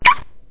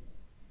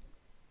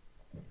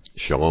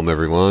Shalom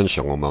everyone,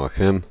 Shalom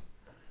Aleichem.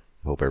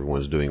 Hope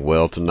everyone's doing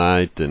well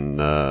tonight and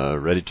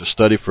ready to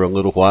study for a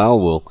little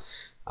while.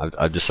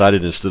 I've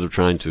decided instead of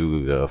trying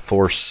to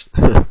force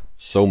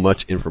so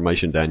much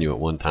information down you at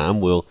one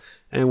time,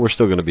 and we're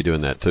still going to be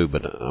doing that too,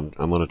 but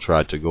I'm going to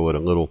try to go at a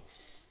little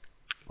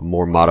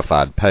more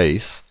modified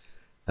pace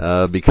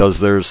because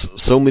there's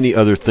so many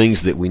other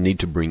things that we need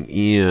to bring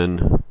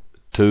in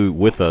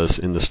with us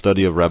in the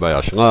study of Rabbi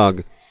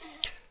Ashlag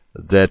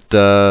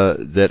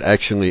that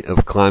actually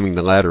of climbing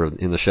the ladder,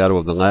 in the shadow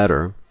of the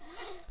ladder,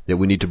 that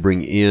we need to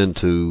bring in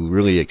to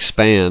really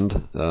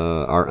expand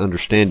our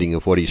understanding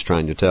of what he's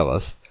trying to tell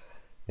us.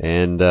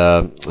 And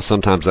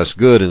sometimes that's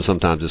good and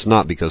sometimes it's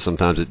not, because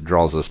sometimes it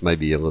draws us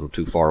maybe a little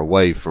too far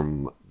away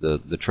from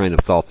the train of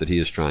thought that he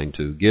is trying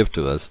to give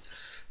to us.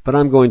 But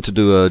I'm going to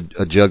do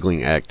a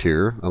juggling act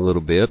here a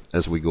little bit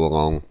as we go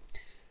along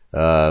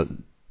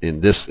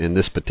in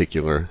this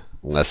particular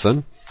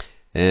lesson.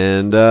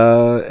 And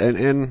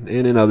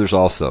in others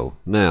also.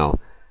 Now,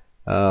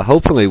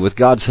 hopefully, with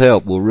God's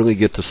help, we'll really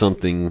get to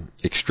something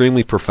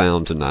extremely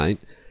profound tonight.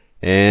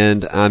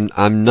 And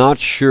I'm not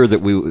sure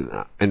that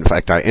in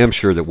fact, I am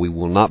sure that we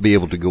will not be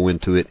able to go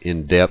into it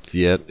in depth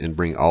yet and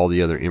bring all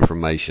the other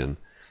information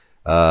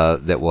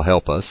that will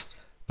help us.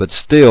 But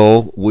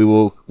still, we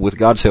will, with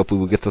God's help, we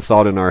will get the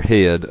thought in our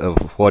head of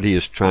what He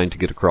is trying to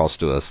get across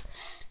to us.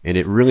 And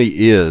it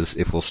really is,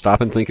 if we'll stop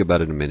and think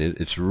about it a minute,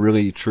 it's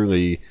really,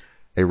 truly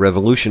a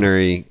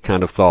revolutionary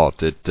kind of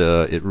thought.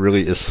 It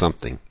really is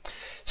something.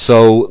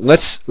 So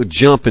let's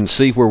jump and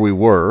see where we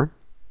were,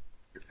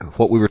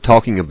 what we were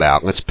talking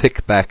about. Let's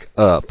pick back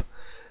up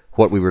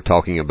what we were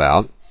talking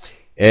about.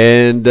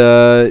 And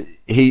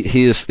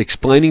he is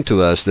explaining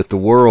to us that the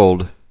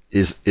world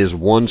is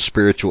one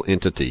spiritual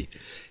entity.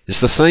 It's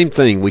the same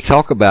thing we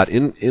talk about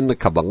in the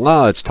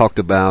Kabbalah. It's talked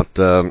about,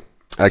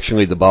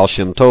 actually the Baal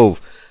Shem Tov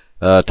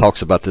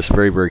talks about this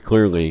very, very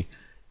clearly.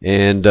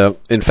 And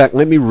in fact,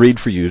 let me read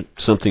for you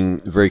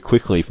something very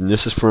quickly. And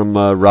this is from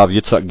Rav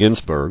Yitzhak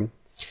Ginsburg,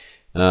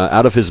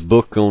 out of his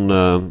book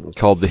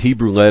called The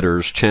Hebrew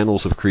Letters,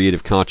 Channels of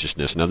Creative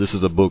Consciousness. Now, this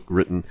is a book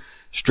written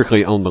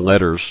strictly on the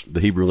letters, the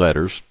Hebrew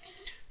letters,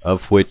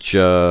 of which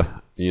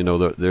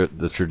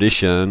the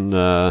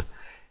tradition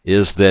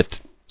is that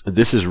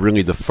this is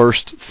really the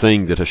first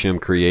thing that Hashem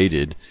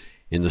created,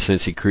 in the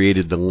sense He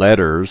created the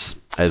letters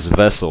as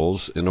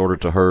vessels in order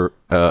to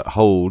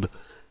hold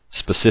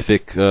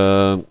specific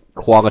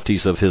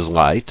qualities of His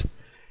light,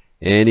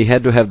 and He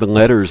had to have the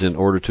letters in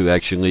order to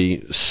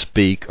actually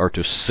speak or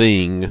to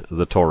sing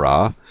the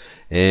Torah,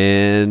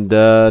 and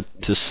to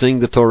sing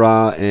the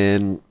Torah,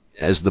 and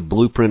as the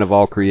blueprint of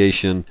all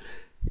creation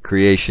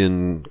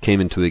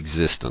came into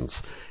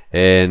existence.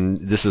 And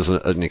this is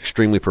an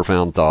extremely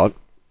profound thought,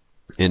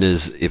 and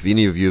if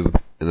any of you,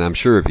 and I'm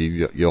sure if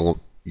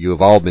you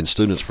have all been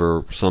students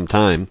for some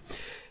time,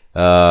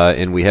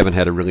 and we haven't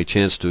had a really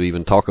chance to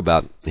even talk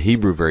about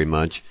Hebrew very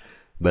much.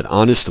 But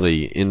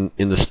honestly, in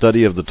the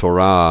study of the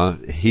Torah,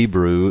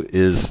 Hebrew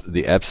is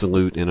the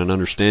absolute, and an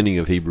understanding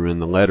of Hebrew in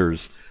the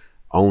letters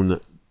on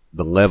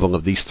the level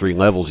of these three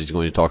levels he's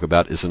going to talk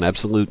about is an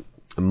absolute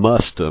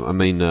must.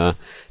 To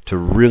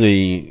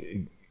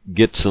really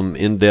get some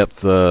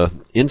in-depth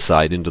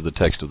insight into the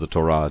text of the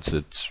Torah,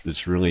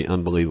 it's really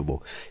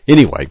unbelievable.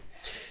 Anyway.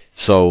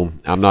 So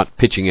I'm not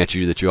pitching at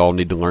you that you all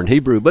need to learn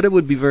Hebrew, but it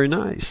would be very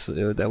nice.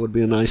 That would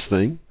be a nice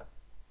thing.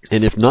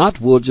 And if not,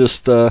 we'll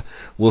just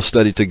we'll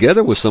study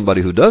together with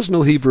somebody who does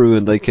know Hebrew,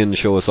 and they can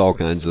show us all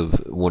kinds of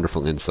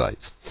wonderful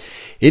insights.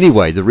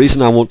 Anyway, the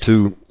reason I want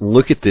to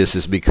look at this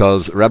is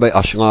because Rabbi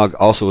Ashlag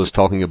also is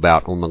talking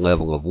about on the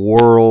level of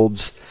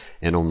worlds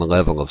and on the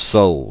level of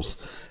souls.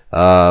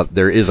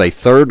 There is a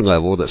third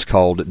level that's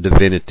called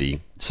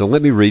divinity. So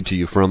let me read to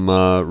you from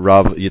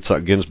Rav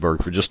Yitzhak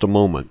Ginsburg for just a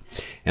moment.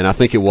 And I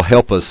think it will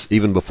help us,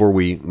 even before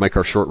we make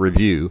our short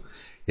review,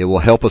 it will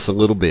help us a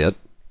little bit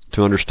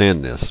to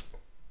understand this.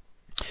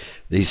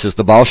 He says,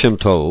 the Baal Shem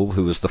Tov,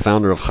 who is the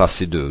founder of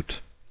Chassidut,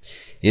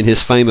 in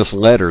his famous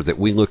letter that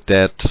we looked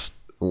at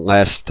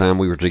last time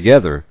we were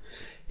together,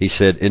 he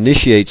said,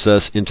 initiates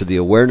us into the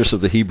awareness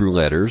of the Hebrew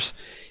letters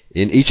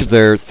in each of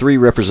their three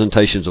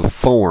representations of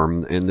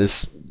form, and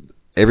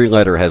every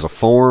letter has a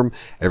form,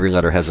 every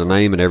letter has a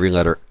name, and every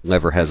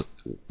letter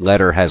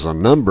has a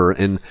number.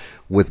 And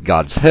with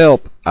God's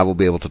help, I will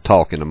be able to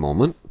talk in a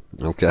moment.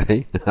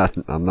 Okay?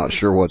 I'm not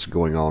sure what's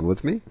going on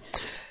with me.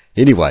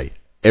 Anyway,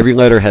 every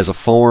letter has a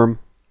form,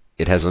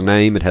 it has a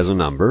name, it has a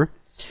number.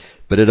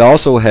 But it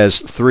also has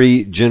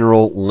three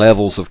general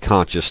levels of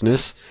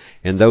consciousness.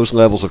 And those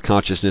levels of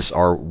consciousness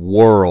are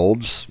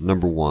worlds,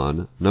 number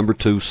one, number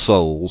two,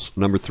 souls,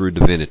 number three,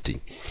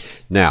 divinity.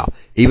 Now,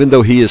 even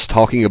though he is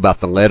talking about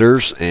the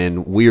letters,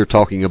 and we are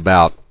talking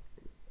about,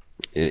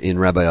 in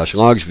Rabbi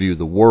Ashlag's view,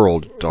 the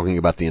world, talking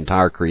about the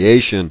entire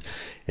creation,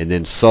 and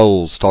then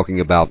souls, talking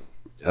about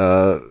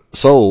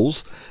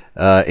souls,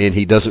 and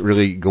he doesn't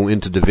really go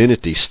into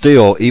divinity.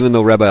 Still, even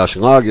though Rabbi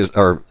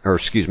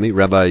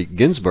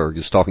Ginsburg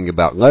is talking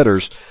about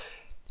letters,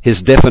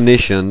 his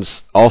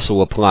definitions also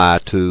apply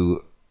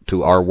to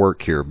our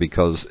work here,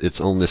 because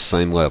it's on this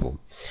same level.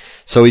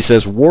 So he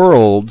says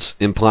worlds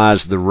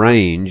implies the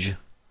range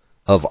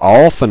of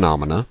all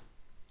phenomena,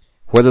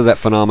 whether that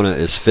phenomena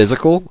is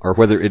physical or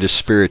whether it is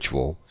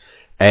spiritual,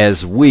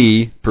 as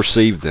we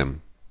perceive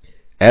them.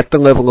 At the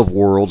level of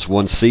worlds,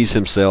 one sees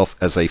himself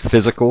as a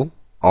physical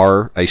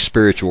or a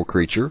spiritual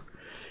creature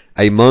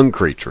among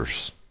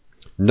creatures,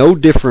 no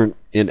different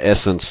in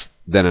essence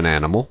than an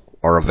animal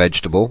or a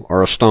vegetable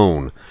or a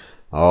stone.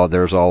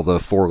 There's all the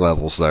 4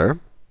 levels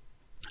there.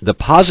 The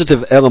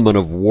positive element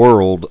of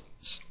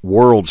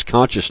world's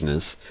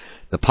consciousness,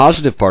 the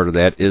positive part of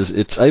that is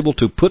it's able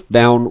to put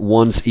down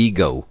one's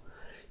ego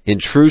in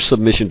true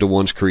submission to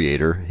one's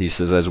creator, he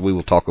says, as we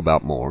will talk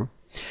about more.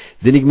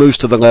 Then he moves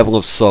to the level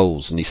of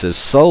souls, and he says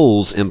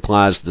souls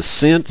implies the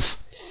sense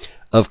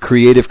of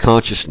creative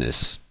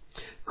consciousness,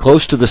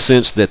 close to the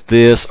sense that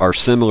this or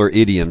similar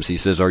idioms, he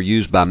says, are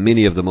used by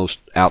many of the most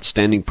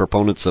outstanding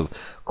proponents of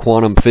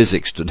quantum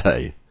physics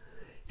today.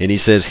 And he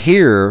says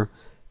here,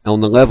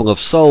 on the level of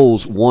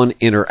souls, one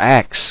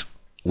interacts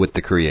with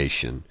the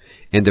creation,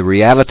 and the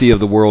reality of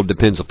the world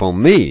depends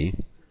upon me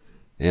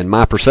and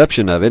my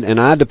perception of it, and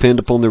I depend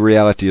upon the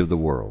reality of the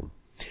world.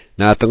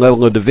 Now, at the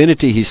level of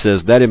divinity, he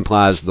says that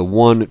implies the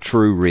one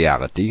true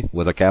reality,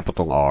 with a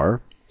capital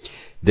R,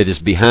 that is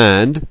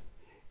behind,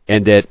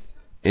 and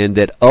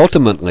that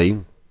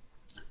ultimately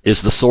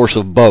is the source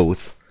of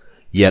both,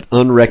 yet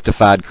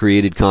unrectified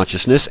created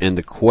consciousness and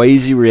the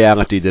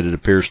quasi-reality that it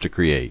appears to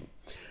create.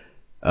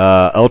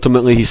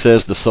 Ultimately, he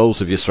says the souls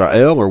of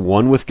Israel are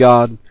one with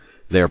God.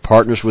 They are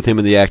partners with him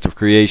in the act of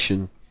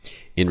creation.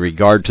 In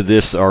regard to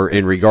this, or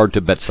in regard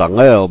to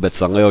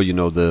Betzalel, you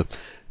know,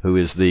 who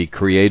is the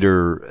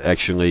creator,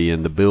 actually,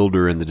 and the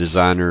builder and the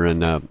designer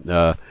and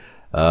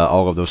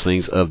all of those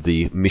things of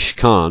the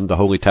Mishkan, the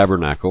Holy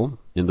Tabernacle,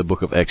 in the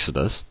book of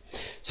Exodus.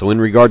 So in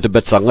regard to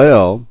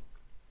Betzalel,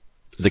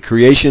 the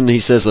creation, he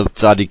says, of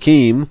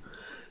Tzadikim,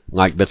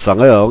 like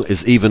Betzalel,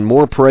 is even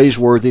more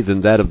praiseworthy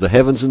than that of the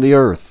heavens and the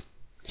earth,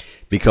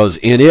 because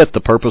in it the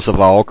purpose of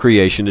all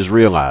creation is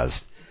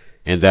realized,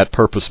 and that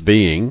purpose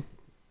being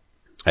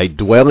a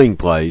dwelling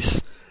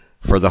place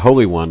for the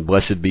Holy One,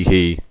 blessed be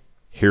He,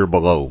 here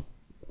below.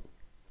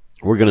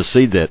 We're going to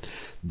see that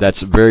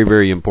that's very,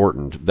 very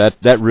important.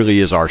 That really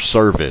is our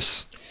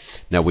service.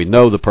 Now, we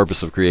know the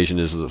purpose of creation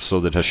is so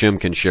that Hashem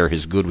can share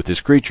His good with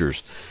His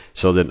creatures,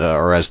 so that,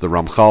 or as the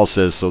Ramchal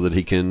says, so that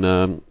He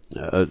can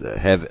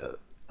have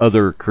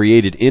other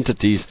created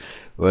entities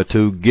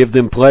to give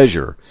them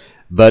pleasure.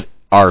 But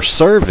our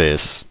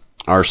service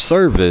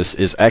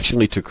is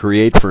actually to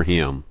create for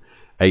Him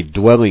a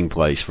dwelling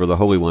place for the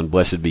Holy One,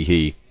 blessed be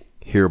He,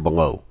 here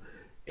below.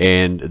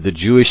 And the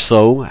Jewish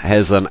soul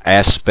has an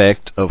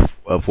aspect of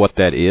what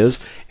that is,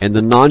 and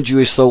the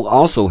non-Jewish soul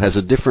also has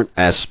a different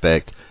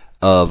aspect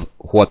of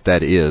what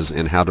that is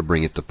and how to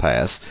bring it to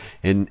pass.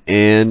 And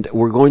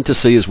we're going to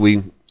see as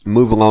we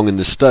move along in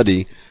this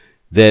study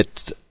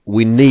that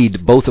we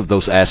need both of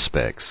those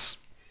aspects.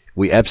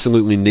 We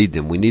absolutely need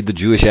them. We need the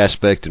Jewish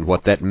aspect and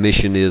what that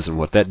mission is and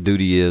what that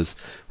duty is,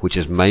 which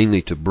is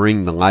mainly to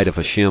bring the light of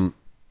Hashem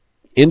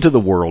into the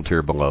world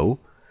here below,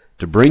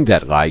 to bring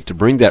that light, to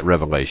bring that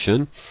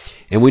revelation.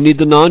 And we need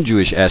the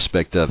non-Jewish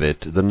aspect of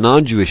it, the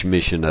non-Jewish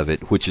mission of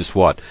it, which is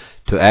what?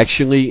 To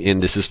actually,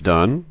 and this is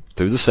done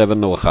through the 7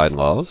 Noahide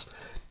laws,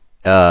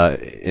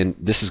 and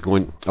this is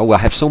going, I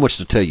have so much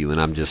to tell you,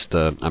 and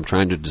I'm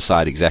trying to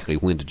decide exactly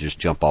when to just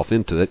jump off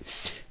into it,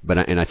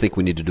 and I think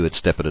we need to do it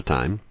step at a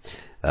time.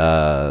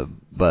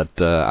 But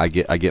I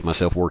get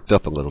myself worked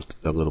up a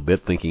little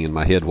bit, thinking in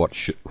my head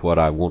what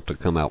I want to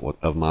come out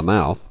of my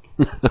mouth.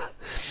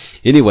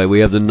 Anyway, we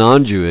have the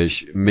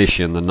non-Jewish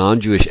mission, the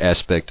non-Jewish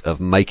aspect of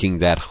making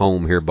that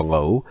home here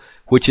below,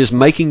 which is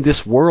making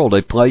this world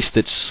a place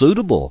that's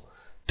suitable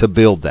to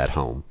build that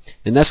home.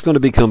 And that's going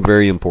to become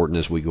very important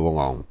as we go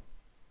along.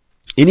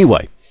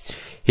 Anyway,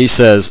 he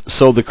says,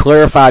 so the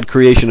clarified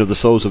creation of the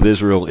souls of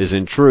Israel is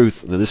in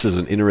truth, and this is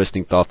an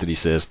interesting thought that he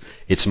says,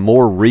 it's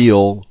more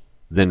real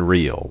than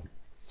real.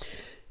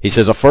 He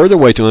says, a further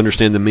way to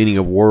understand the meaning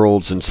of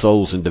worlds and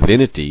souls and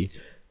divinity,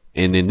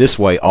 and in this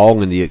way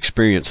all in the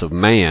experience of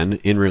man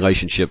in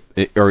relation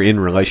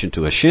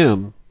to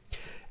Hashem,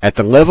 at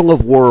the level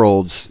of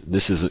worlds,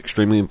 this is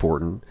extremely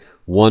important,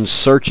 one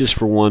searches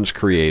for one's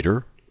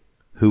creator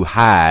who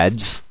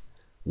hides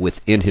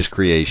within his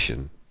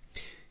creation.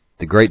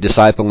 The great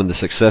disciple and the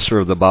successor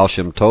of the Baal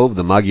Shem Tov,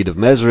 the Maggid of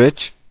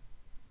Mezrich,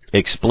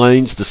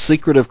 explains the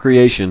secret of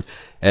creation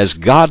as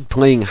God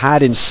playing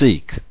hide and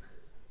seek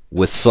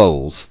with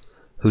souls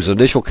whose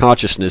initial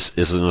consciousness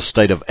is in a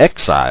state of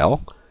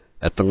exile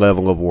at the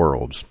level of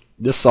worlds.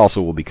 This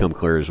also will become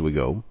clear as we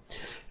go.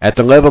 At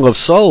the level of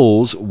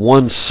souls,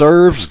 one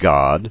serves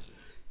God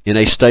in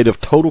a state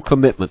of total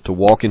commitment to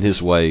walk in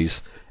His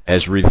ways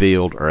as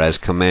revealed or as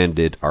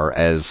commanded or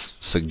as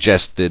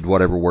suggested,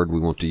 whatever word we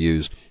want to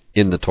use,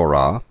 in the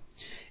Torah.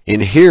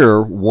 And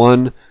here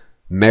one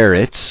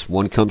merits,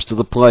 one comes to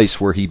the place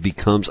where he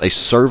becomes a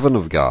servant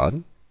of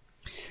God,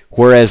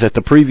 whereas at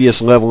the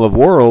previous level of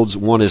worlds,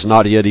 one has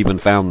not yet even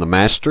found the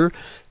master,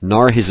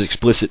 nor his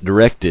explicit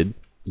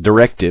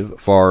directive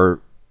for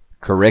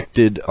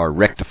corrected or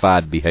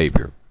rectified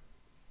behavior.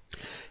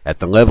 At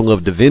the level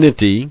of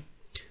divinity,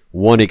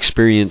 one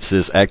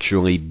experiences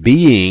actually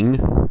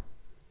being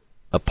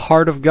a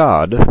part of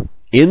God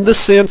in the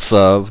sense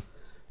of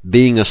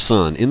being a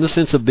son, in the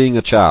sense of being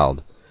a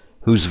child,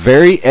 whose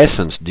very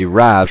essence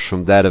derives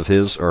from that of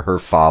his or her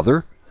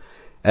father,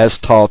 as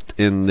taught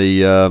in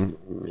the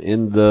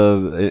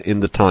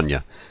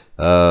Tanya,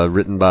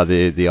 written by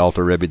the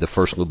Alter Rebbe, the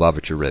first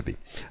Lubavitcher Rebbe.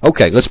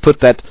 Okay, let's put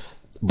that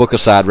book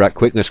aside right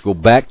quick. Let's go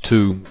back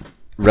to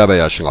Rabbi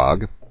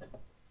Ashlag.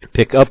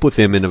 Pick up with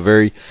him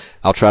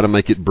I'll try to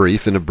make it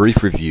brief, in a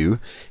brief review,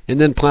 and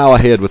then plow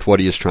ahead with what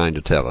he is trying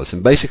to tell us.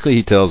 And basically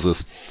he tells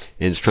us,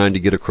 and is trying to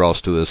get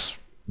across to us,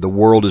 the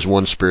world is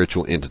one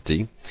spiritual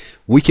entity.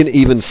 We can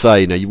even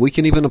say, now we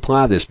can even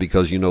apply this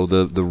because,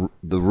 the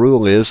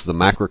rule is the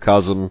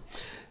macrocosm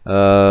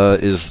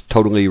is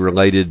totally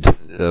related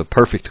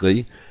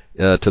perfectly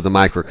to the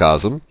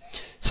microcosm.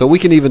 So we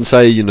can even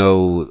say,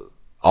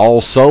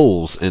 all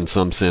souls in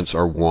some sense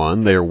are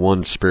one. They are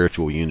one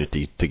spiritual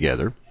unity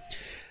together.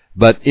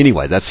 But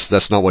anyway,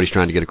 that's not what he's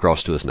trying to get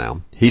across to us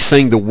now. He's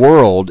saying the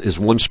world is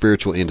one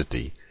spiritual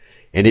entity,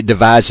 and it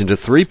divides into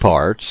three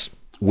parts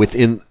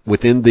within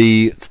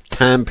the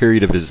time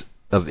period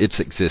of its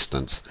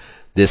existence.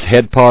 This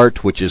head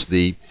part, which is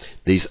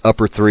these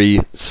upper three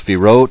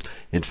sfirot.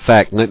 In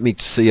fact, let me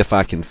see if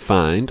I can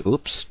find.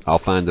 I'll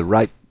find the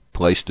right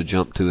place to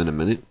jump to in a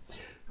minute.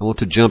 I want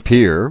to jump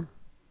here.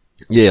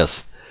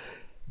 Yes.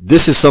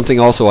 This is something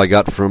also I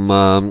got from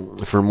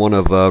one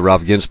of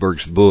Rav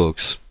Ginsburg's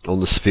books on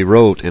the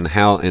Sfirot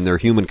and their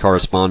human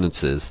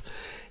correspondences.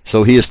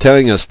 So he is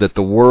telling us that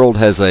the world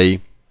has a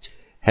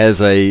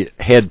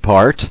head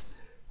part,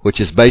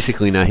 which is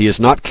basically, now he is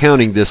not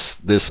counting this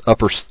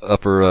upper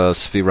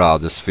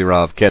Sfirah, the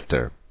Sfirah of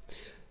Keter.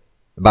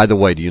 By the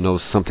way, do you know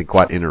something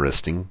quite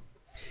interesting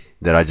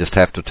that I just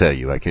have to tell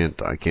you? I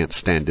can't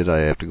stand it. I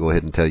have to go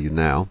ahead and tell you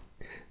now,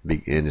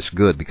 and it's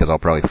good because I'll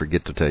probably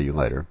forget to tell you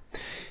later.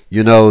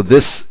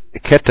 This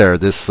Keter,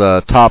 this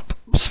top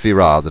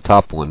Sfirah, the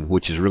top one,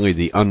 which is really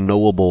the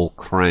unknowable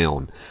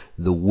crown,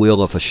 the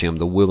will of Hashem,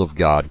 the will of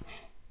God.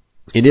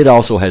 And it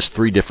also has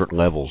three different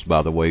levels,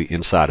 by the way,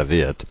 inside of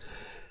it.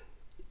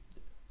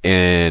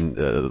 And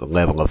the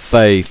level of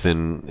faith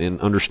and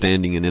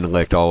understanding and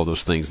intellect, all of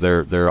those things,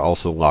 they're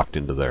also locked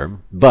into there.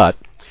 But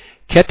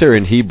Keter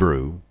in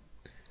Hebrew,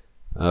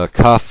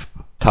 Kaf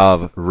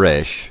Tav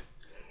Resh,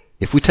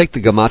 if we take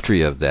the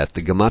gematria of that,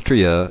 the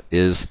gematria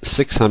is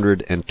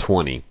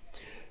 620.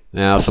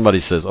 Now,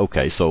 somebody says,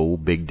 okay, so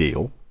big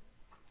deal.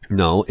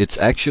 No, it's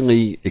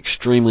actually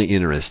extremely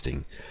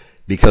interesting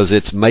because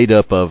it's made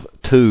up of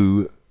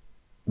two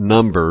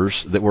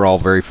numbers that we're all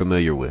very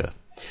familiar with.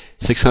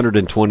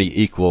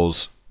 620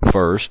 equals,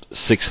 first,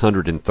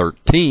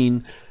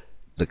 613,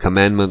 the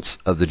commandments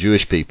of the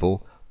Jewish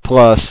people,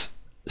 plus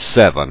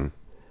 7,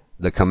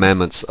 the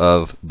commandments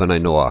of Bnei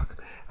Noach.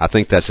 I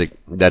think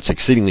that's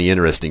exceedingly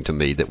interesting to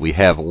me that we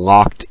have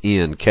locked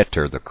in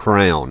Keter, the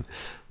crown,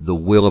 the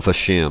will of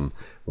Hashem.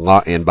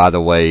 And by the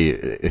way,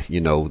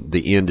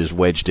 the end is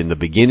wedged in the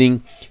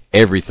beginning.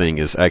 Everything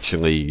is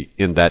actually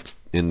in that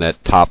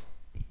top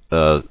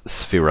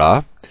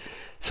sphira.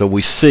 So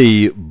we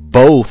see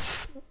both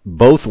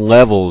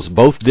levels,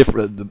 both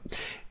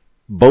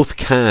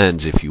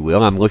kinds, if you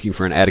will. I'm looking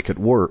for an adequate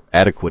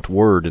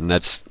word, and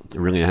that's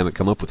really, I haven't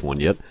come up with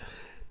one yet.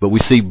 But we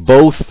see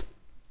both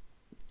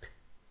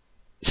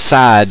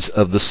sides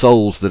of the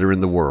souls that are in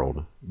the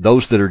world.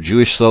 Those that are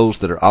Jewish souls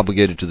that are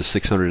obligated to the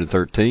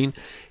 613,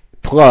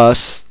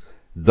 plus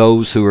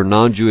those who are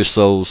non-Jewish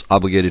souls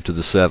obligated to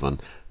the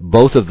 7.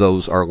 Both of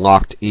those are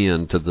locked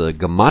in to the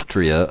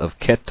gematria of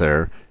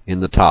Keter in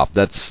the top.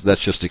 That's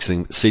just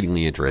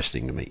exceedingly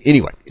interesting to me.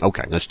 Anyway,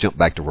 okay, let's jump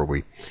back to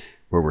where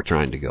we're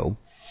trying to go.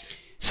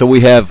 So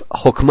we have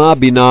Chokmah,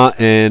 Binah,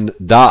 and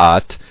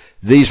Da'at,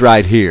 these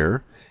right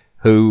here,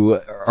 who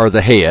are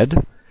the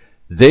head.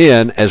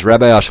 Then, as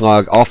Rabbi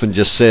Ashlag often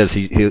just says,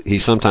 he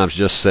sometimes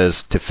just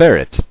says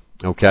Tiferet,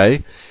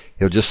 okay?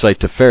 He'll just say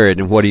Tiferet,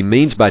 and what he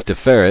means by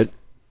Tiferet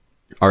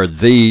are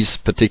these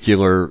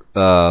particular,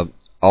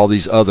 all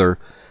these other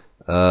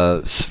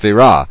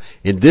Sfirah.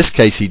 In this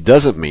case, he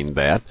doesn't mean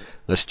that.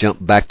 Let's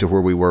jump back to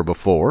where we were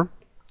before,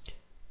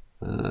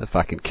 if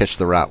I can catch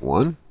the right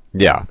one.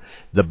 Yeah,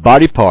 the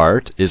body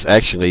part is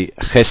actually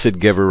Chesed,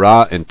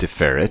 Gevurah, and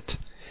Tiferet.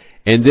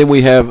 And then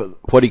we have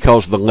what he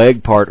calls the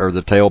leg part, or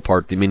the tail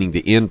part, meaning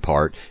the end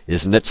part,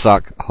 is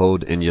Netzach,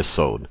 Hod, and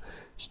Yesod.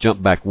 Let's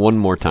jump back one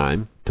more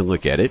time to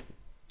look at it.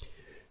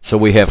 So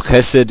we have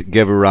Chesed,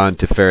 Gevurah, and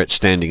Tiferet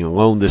standing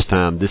alone this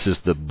time. This is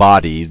the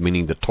body,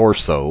 meaning the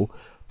torso,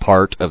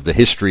 part of the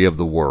history of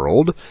the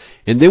world.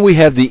 And then we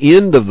have the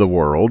end of the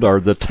world, or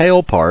the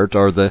tail part,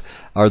 or the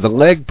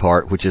leg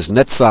part, which is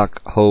Netzach,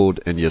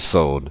 Hod, and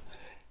Yesod.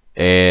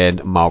 And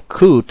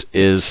Malkut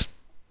is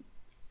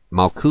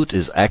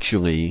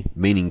actually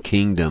meaning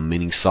kingdom,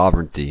 meaning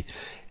sovereignty.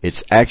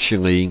 It's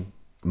actually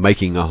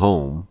making a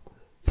home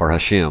for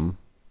Hashem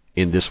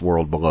in this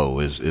world below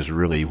is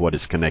really what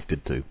it's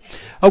connected to.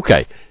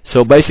 Okay,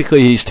 so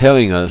basically he's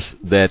telling us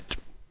that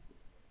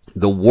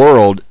the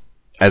world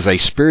as a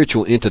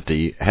spiritual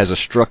entity has a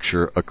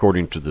structure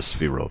according to the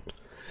Sfirot.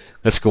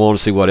 Let's go on and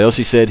see what else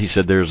he said. He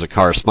said there's a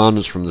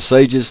correspondence from the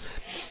sages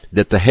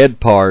that the head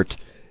part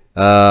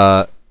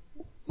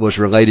was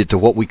related to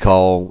what we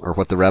call, or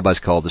what the rabbis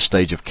call, the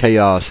stage of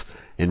chaos,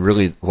 and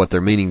really what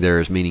they're meaning there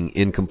is meaning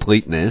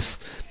incompleteness,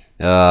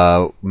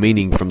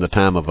 meaning from the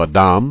time of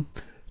Adam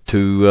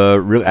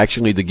to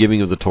actually the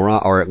giving of the Torah,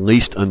 or at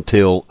least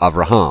until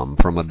Avraham,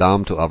 from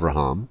Adam to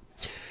Avraham,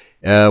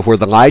 where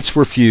the lights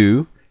were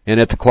few, and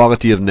at the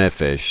quality of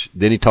nefesh.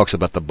 Then he talks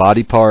about the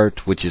body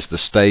part, which is the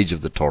stage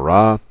of the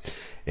Torah,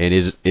 and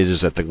it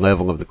is at the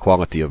level of the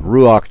quality of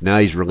ruach. Now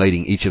he's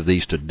relating each of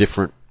these to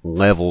different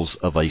levels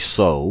of a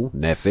soul,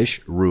 nefesh,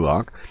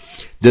 ruach.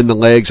 Then the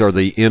legs are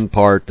the end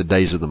part, the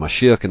days of the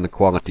Mashiach, and the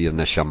quality of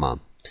neshama.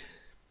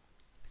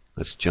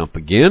 Let's jump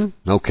again.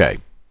 Okay.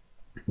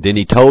 Then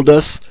he told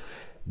us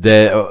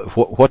that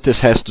what this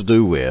has to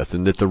do with,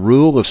 and that the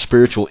rule of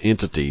spiritual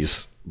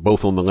entities,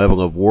 both on the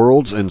level of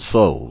worlds and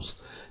souls,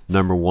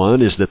 number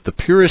one, is that the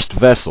purest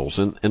vessels,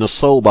 and a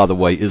soul, by the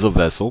way, is a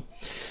vessel,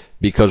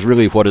 because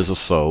really what is a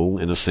soul,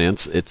 in a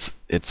sense?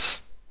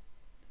 It's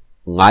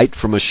light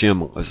from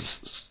Hashem,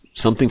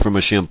 something from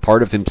Hashem,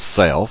 part of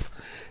himself,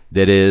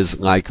 that is,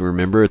 like,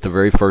 remember at the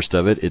very first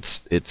of it,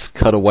 it's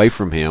cut away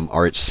from him,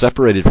 or it's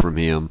separated from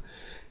him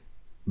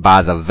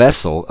by the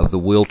vessel of the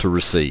will to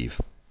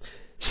receive.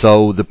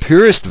 So the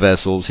purest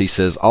vessels, he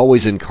says,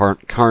 always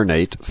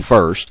incarnate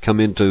first, come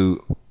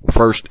into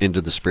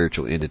the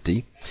spiritual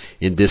entity,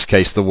 in this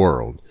case the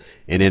world.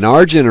 And in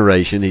our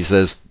generation, he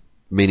says,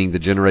 meaning the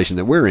generation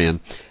that we're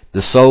in,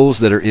 the souls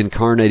that are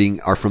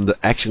incarnating are from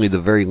actually the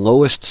very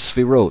lowest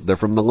sfirot. They're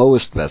from the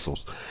lowest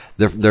vessels.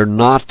 They're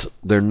not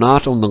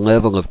on the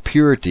level of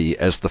purity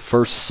as the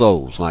first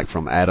souls, like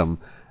from Adam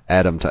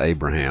to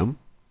Abraham.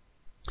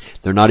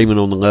 They're not even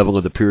on the level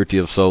of the purity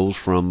of souls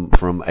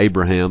from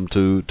Abraham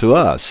to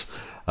us,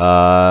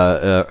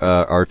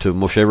 or to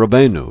Moshe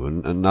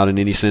Rabbeinu, and not in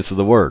any sense of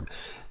the word.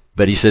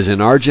 But he says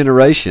in our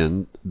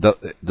generation,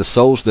 the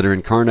souls that are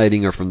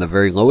incarnating are from the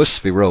very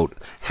lowest sfirot.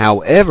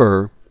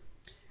 However,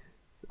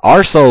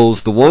 our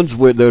souls, the ones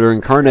that are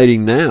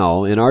incarnating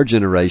now in our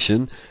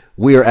generation,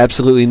 we are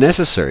absolutely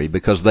necessary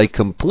because they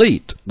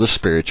complete the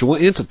spiritual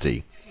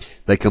entity.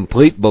 They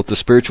complete both the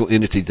spiritual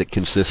entity that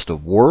consists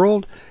of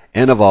world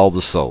and of all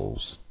the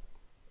souls.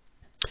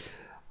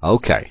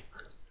 Okay,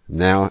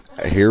 now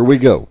here we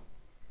go.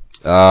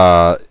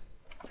 Well,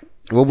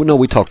 no,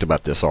 we talked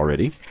about this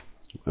already.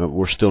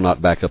 We're still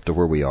not back up to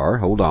where we are.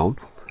 Hold on.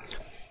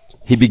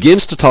 He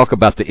begins to talk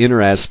about the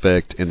inner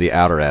aspect and the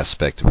outer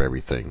aspect of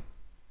everything.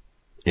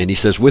 And he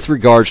says, with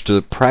regards to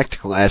the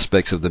practical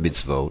aspects of the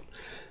mitzvot,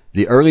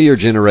 the earlier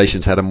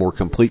generations had a more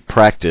complete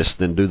practice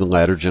than do the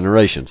latter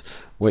generations.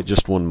 Wait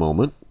just one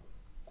moment.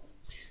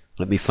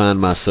 Let me find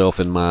myself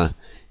in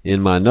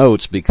my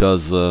notes,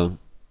 because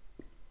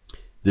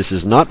this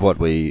is not what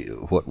we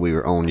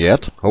are on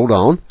yet. Hold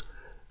on.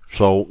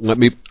 So let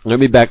me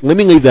leave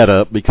that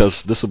up,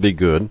 because this will be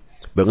good.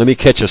 But let me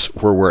catch us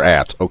where we're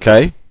at,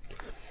 okay?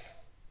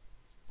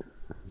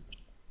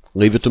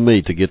 Leave it to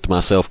me to get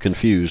myself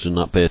confused and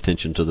not pay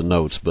attention to the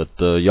notes. But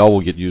y'all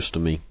will get used to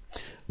me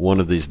one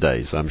of these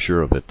days. I'm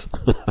sure of it.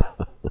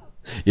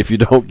 If you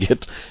don't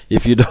get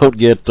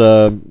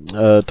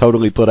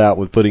totally put out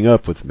with putting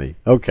up with me,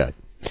 okay.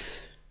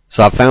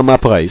 So I found my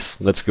place.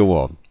 Let's go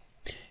on.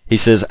 He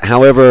says,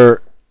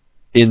 however,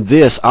 in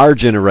this, our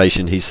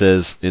generation, he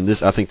says, in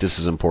this, I think this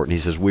is important.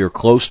 He says, we are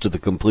close to the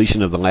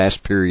completion of the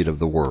last period of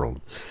the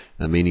world,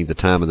 meaning the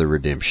time of the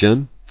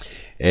redemption.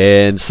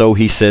 And so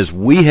he says,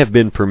 we have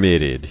been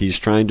permitted. He's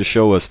trying to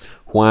show us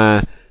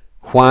why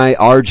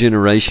our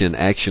generation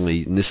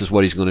actually, and this is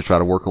what he's going to try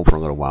to work on for a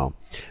little while,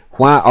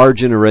 why our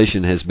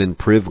generation has been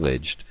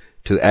privileged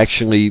to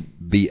actually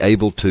be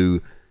able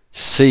to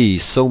see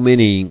so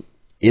many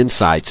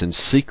insights and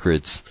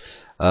secrets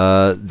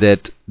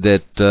that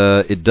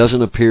it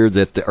doesn't appear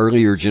that the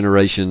earlier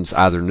generations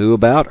either knew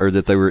about or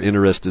that they were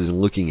interested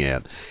in looking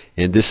at.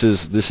 And this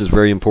is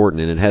very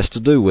important, and it has to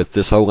do with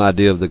this whole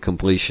idea of the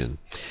completion.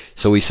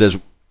 So he says,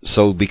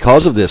 so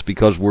because of this,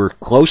 because we're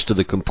close to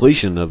the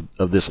completion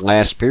of this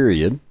last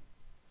period,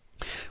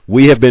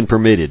 we have been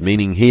permitted,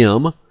 meaning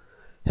him,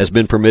 has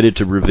been permitted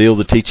to reveal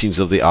the teachings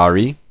of the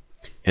Ari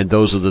and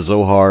those of the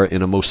Zohar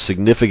in a most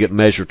significant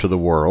measure to the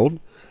world.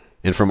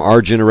 And from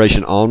our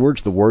generation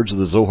onwards, the words of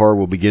the Zohar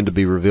will begin to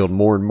be revealed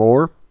more and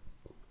more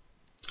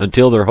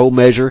until their whole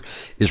measure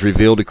is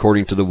revealed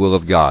according to the will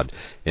of God.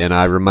 And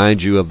I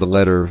remind you of the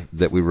letter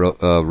that we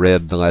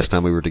read the last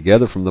time we were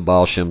together from the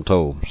Baal Shem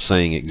Tov,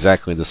 saying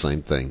exactly the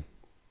same thing.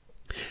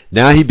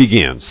 Now he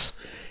begins.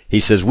 He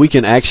says, we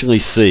can actually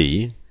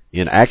see,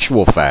 in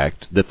actual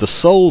fact, that the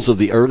souls of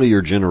the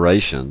earlier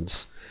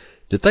generations,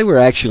 that they were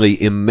actually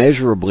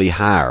immeasurably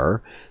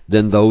higher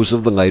than those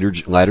of the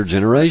later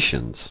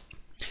generations.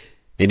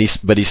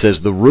 But he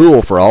says the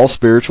rule for all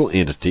spiritual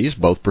entities,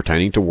 both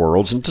pertaining to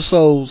worlds and to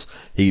souls,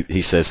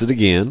 he says it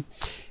again,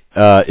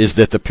 is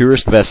that the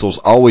purest vessels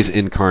always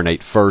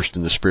incarnate first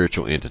in the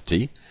spiritual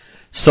entity.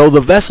 So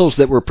the vessels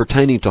that were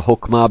pertaining to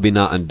Chokmah,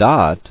 Binah, and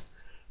Da'at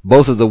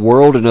both of the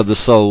world and of the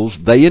souls,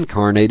 they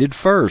incarnated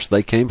first.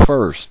 They came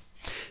first,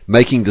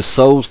 making the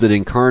souls that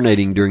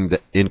incarnated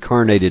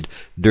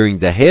during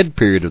the head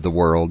period of the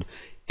world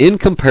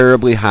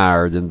incomparably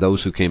higher than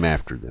those who came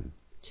after them.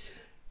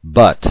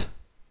 But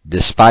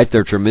despite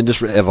their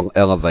tremendous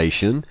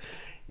elevation,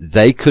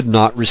 they could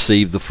not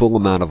receive the full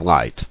amount of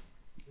light,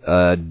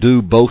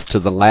 due both to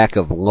the lack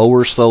of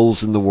lower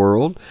souls in the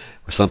world,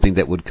 or something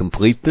that would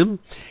complete them,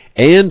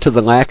 and to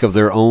the lack of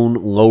their own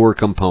lower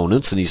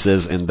components. And he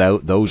says, and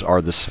those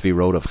are the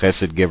Sefirot of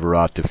Chesed,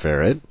 Gevurah,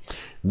 Tiferet,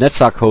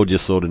 Netzach, Hod,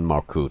 Yesod, and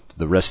Malkut,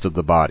 the rest of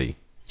the body.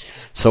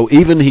 So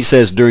even, he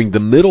says, during the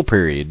middle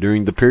period,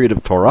 during the period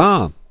of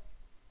Torah,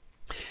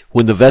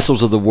 when the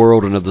vessels of the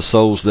world and of the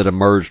souls that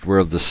emerged were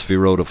of the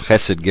Sefirot of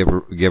Chesed,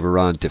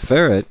 Gevurah, and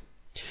Tiferet,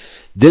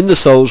 then the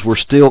souls were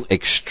still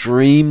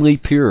extremely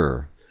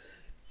pure,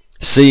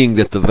 seeing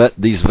that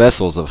these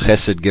vessels of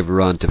Chesed,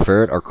 Gevurah, and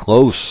Tiferet are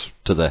close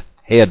to the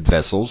head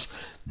vessels,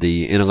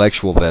 the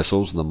intellectual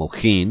vessels, the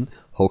Mochin,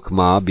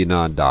 Hokmah,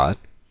 Binah, and Dat.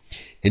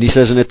 And he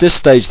says, and at this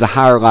stage the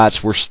higher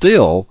lights were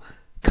still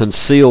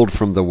concealed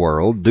from the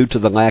world due to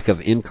the lack of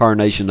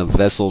incarnation of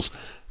vessels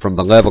from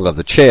the level of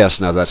the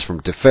chest, now that's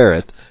from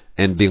Tiferet,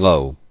 and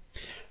below,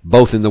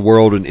 both in the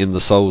world and in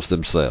the souls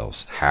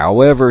themselves.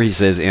 However, he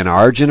says, in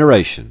our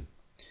generation,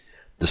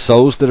 the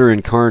souls that are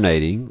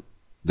incarnating,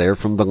 they're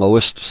from the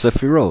lowest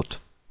Sefirot,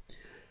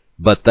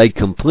 but they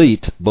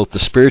complete both the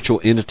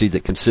spiritual entity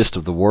that consists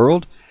of the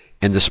world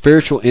and the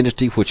spiritual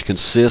entity which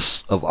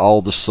consists of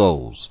all the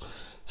souls.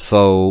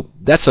 So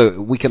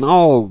we can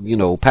all,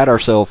 pat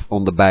ourselves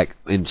on the back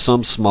in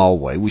some small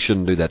way. We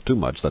shouldn't do that too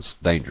much. That's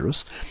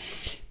dangerous.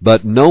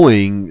 But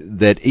knowing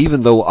that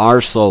even though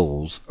our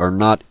souls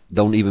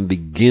don't even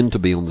begin to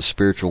be on the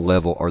spiritual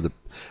level or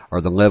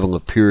the level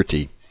of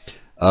purity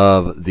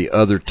of the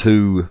other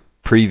two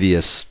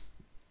previous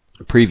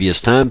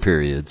time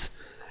periods,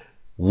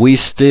 we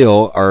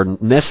still are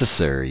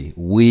necessary.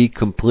 We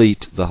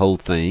complete the whole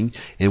thing,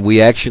 and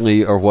we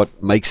actually are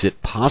what makes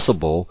it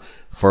possible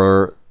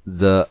for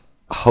the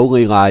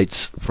holy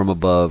lights from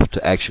above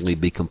to actually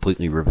be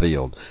completely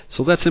revealed.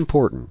 So that's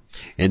important.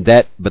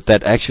 But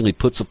that actually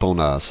puts upon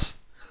us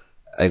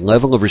a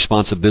level of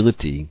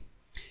responsibility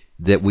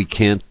that we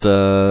can't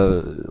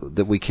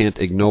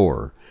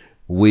ignore.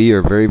 We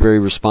are very, very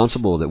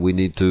responsible, that we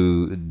need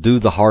to do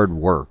the hard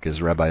work,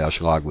 as Rabbi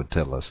Ashlag would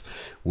tell us.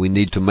 We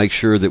need to make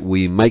sure that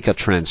we make a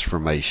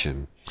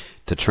transformation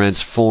to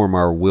transform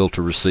our will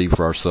to receive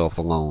for ourselves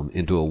alone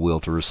into a will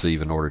to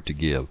receive in order to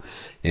give.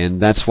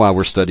 And that's why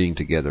we're studying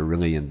together,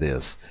 really, in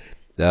this.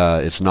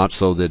 It's not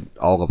so that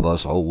all of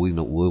us,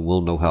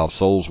 we'll know how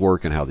souls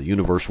work and how the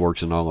universe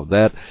works and all of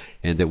that,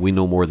 and that we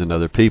know more than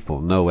other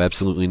people. No,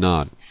 absolutely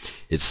not.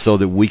 It's so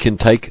that we can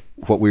take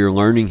what we are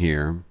learning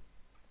here,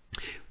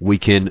 we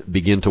can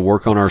begin to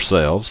work on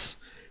ourselves,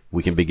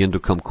 we can begin to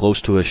come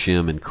close to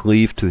Hashem and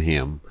cleave to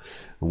Him,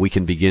 we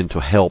can begin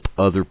to help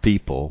other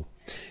people,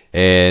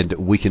 and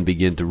we can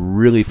begin to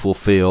really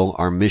fulfill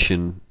our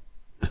mission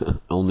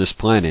on this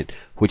planet,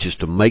 which is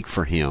to make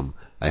for Him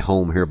a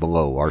home here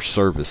below, our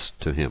service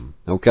to Him.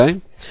 Okay?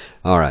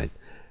 All right.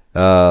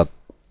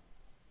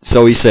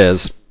 So he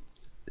says,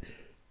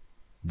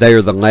 they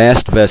are the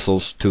last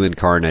vessels to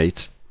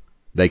incarnate.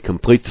 They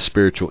complete the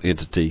spiritual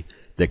entity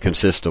that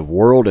consists of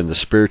world and the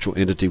spiritual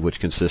entity which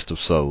consists of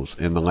souls,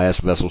 and the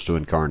last vessels to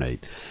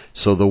incarnate.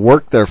 So the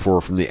work,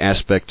 therefore, from the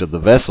aspect of the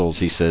vessels,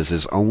 he says,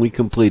 is only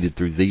completed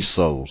through these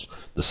souls,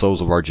 the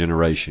souls of our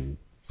generation.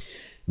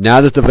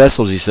 Now that the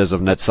vessels, he says,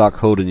 of Netzach,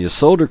 Hod, and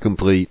Yesod are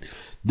complete,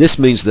 this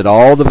means that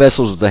all the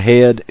vessels of the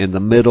head and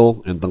the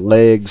middle and the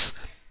legs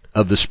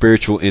of the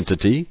spiritual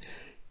entity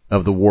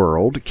of the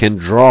world can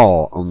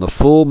draw on the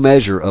full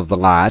measure of the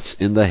lights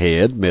in the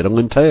head, middle,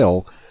 and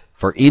tail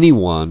for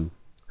anyone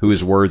who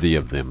is worthy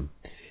of them.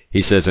 He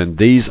says, and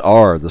these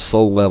are the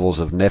soul levels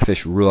of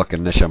Nefesh, Ruach,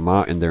 and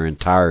Neshama in their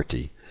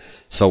entirety.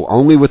 So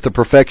only with the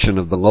perfection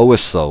of the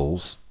lowest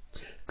souls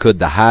could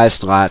the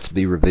highest lights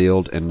be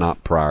revealed, and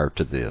not prior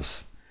to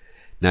this.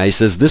 Now he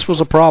says this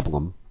was a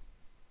problem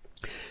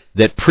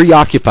that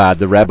preoccupied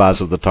the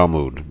rabbis of the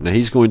Talmud. Now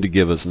he's going to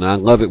give us, and I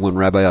love it when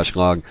Rabbi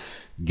Ashlag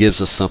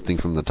gives us something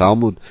from the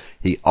Talmud.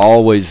 He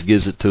always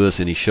gives it to us,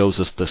 and he shows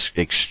us the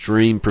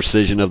extreme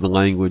precision of the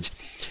language,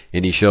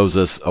 and he shows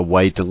us a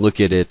way to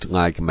look at it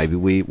like maybe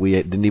we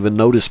didn't even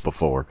notice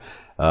before.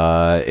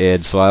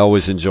 And so I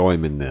always enjoy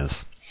him in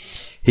this.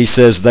 He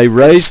says they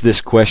raise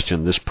this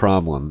question, this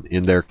problem,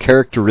 in their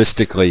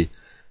characteristically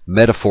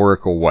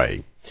metaphorical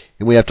way.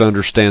 And we have to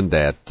understand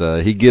that.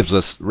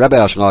 Rabbi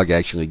Ashlag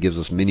actually gives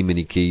us many,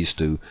 many keys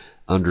to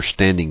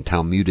understanding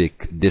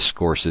Talmudic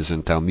discourses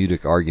and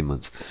Talmudic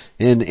arguments.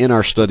 And in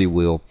our study,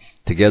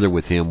 together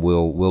with him,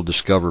 we'll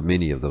discover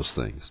many of those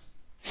things.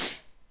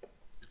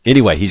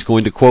 Anyway, he's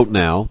going to quote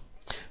now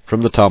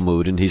from the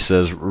Talmud, and he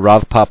says,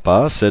 Rav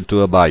Papa said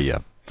to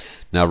Abaya.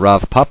 Now,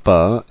 Rav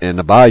Papa and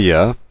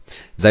Abaya,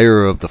 they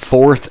are of the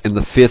 4th and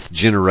the 5th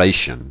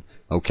generation,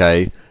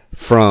 okay,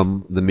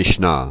 from the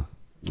Mishnah,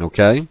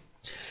 okay?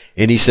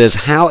 And he says,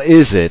 how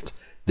is it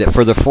that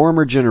for the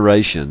former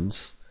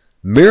generations,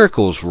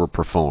 Miracles were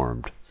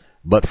performed,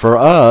 but for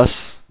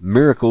us,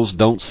 miracles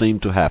don't seem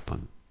to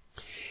happen.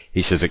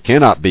 He says it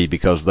cannot be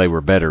because they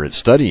were better at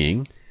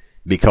studying,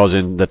 because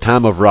in the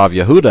time of Rav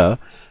Yehuda,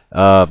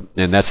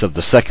 and that's of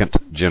the second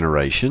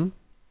generation,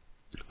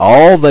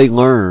 all they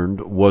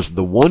learned was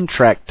the one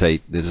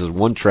tractate, this is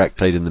one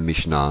tractate in the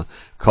Mishnah,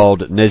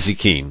 called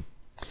Nezikin.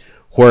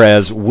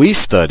 Whereas we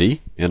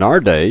study, in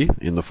our day,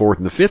 in the fourth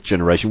and the fifth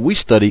generation, we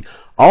study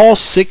all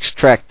 6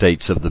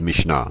 tractates of the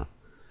Mishnah.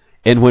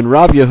 And when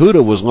Rav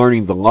Yehuda was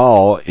learning the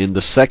law in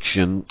the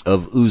section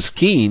of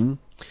Uzkin,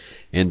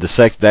 and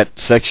that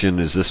section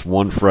is this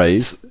one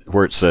phrase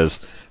where it says,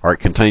 or it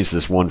contains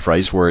this one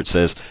phrase where it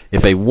says,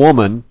 if a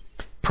woman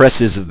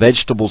presses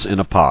vegetables in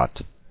a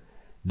pot,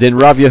 then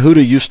Rav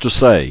Yehuda used to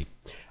say,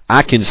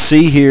 I can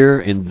see here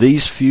in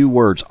these few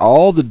words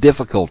all the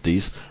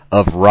difficulties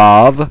of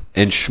Rav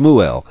and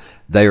Shmuel.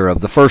 They are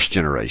of the first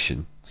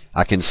generation.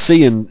 I can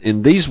see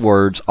in these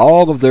words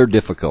all of their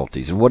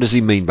difficulties. And what does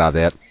he mean by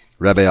that?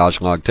 Rabbi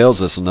Ashlag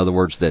tells us, in other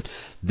words, that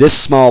this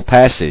small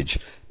passage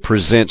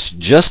presents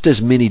just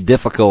as many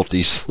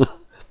difficulties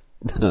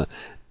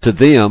to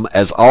them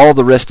as all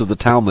the rest of the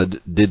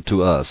Talmud did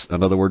to us.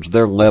 In other words,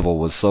 their level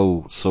was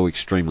so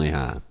extremely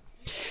high.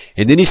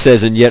 And then he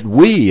says, and yet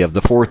we, of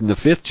the fourth and the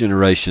fifth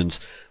generations,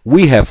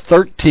 we have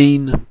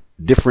 13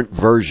 different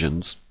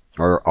versions,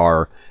 or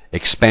our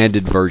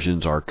expanded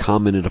versions, our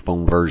commented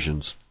upon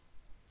versions,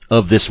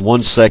 of this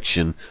one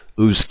section,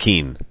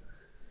 Uzkin.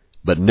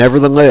 But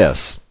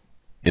nevertheless,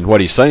 and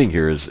what he's saying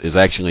here is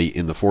actually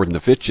in the fourth and the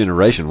fifth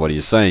generation, what he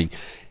is saying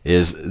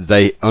is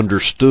they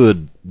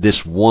understood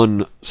this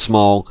one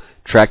small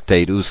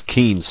tractate,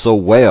 Uzkin, so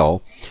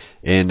well,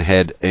 and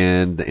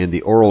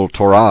the oral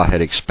Torah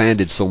had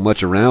expanded so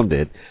much around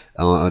it,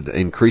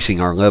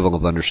 increasing our level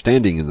of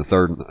understanding in the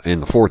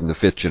fourth and the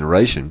fifth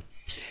generation,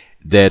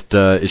 that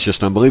it's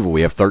just unbelievable.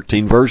 We have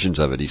 13 versions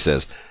of it, he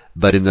says.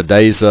 But in the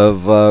days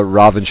of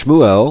Rav and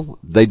Shmuel,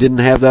 they didn't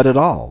have that at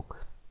all.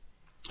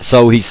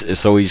 So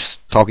he's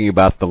talking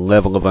about the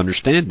level of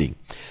understanding.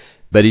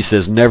 But he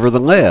says,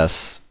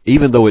 nevertheless,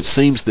 even though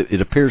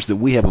it appears that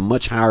we have a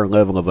much higher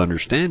level of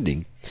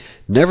understanding,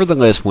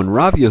 nevertheless, when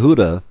Rav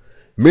Yehuda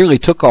merely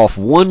took off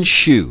one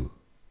shoe,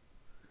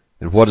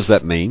 and what does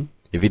that mean?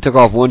 If he took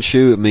off one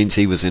shoe, it means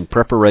he was in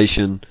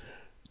preparation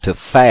to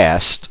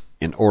fast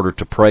in order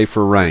to pray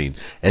for rain.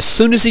 As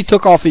soon as he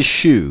took off his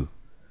shoe,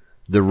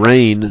 the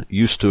rain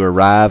used to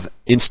arrive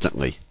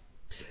instantly.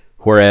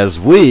 Whereas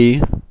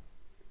we,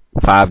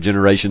 5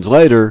 generations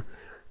later,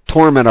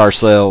 torment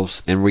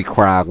ourselves and we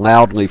cry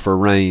loudly for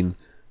rain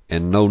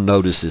and no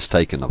notice is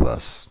taken of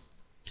us.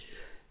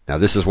 Now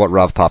this is what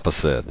Rav Papa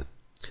said.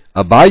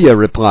 Abaya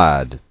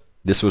replied,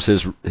 this was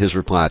his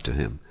reply to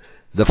him,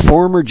 the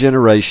former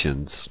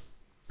generations,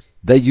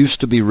 they used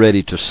to be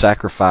ready to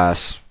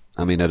sacrifice,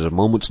 at a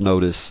moment's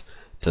notice,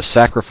 to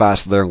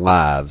sacrifice their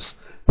lives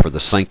for the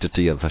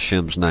sanctity of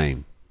Hashem's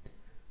name.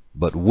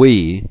 But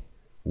we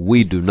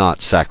do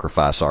not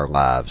sacrifice our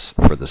lives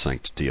for the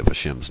sanctity of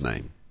Hashem's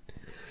name.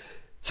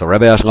 So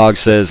Rabbi Ashlag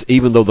says,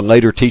 even though the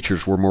later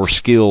teachers were more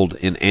skilled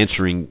in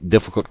answering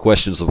difficult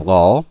questions of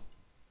law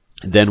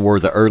than were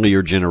the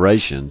earlier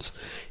generations,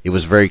 it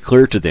was very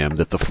clear to them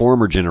that the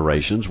former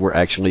generations were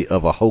actually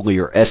of a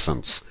holier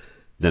essence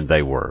than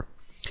they were.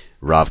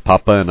 Rav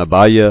Papa and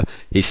Abaya,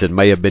 he said,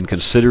 may have been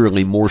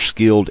considerably more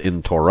skilled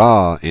in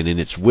Torah and in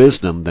its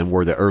wisdom than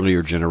were the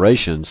earlier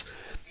generations,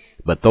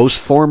 but those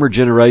former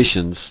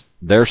generations,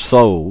 their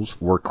souls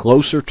were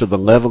closer to the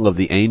level of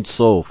the Ein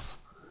Sof,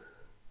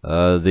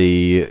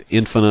 the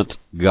infinite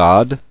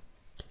God,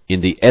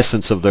 in the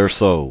essence of their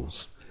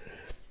souls.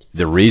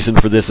 The reason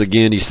for this,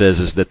 again, he says,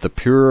 is that the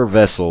purer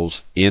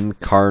vessels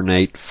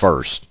incarnate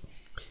first,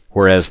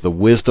 whereas the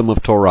wisdom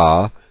of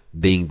Torah,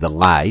 being the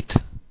light,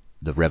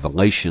 the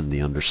revelation,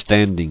 the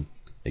understanding,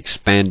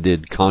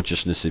 expanded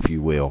consciousness, if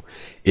you will,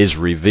 is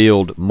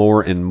revealed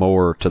more and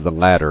more to the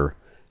latter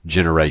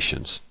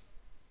generations.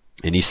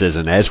 And he says,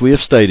 and as we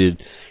have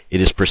stated,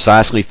 it is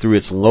precisely through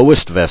its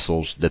lowest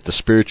vessels that the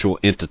spiritual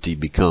entity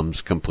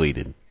becomes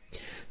completed.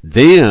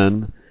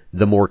 Then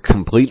the more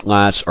complete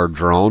lights are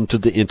drawn to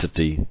the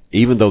entity,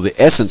 even though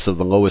the essence of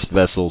the lowest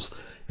vessels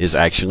is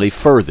actually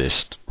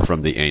furthest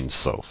from the Ein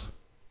Sof.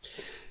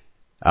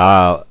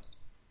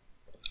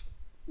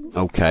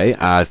 Okay,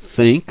 I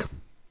think,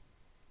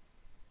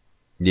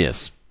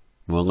 yes.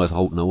 Well,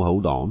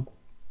 hold on.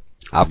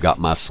 I've got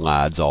my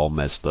slides all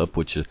messed up,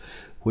 which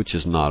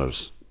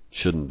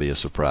shouldn't be a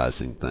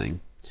surprising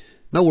thing.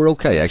 No, we're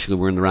okay. Actually,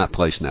 we're in the right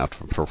place now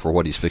for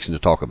what he's fixing to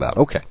talk about.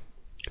 Okay.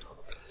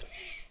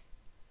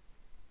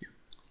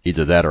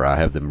 Either that or I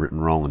have them written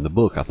wrong in the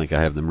book. I think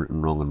I have them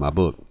written wrong in my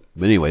book.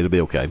 But anyway, it'll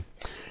be okay.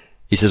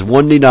 He says,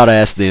 one need not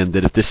ask then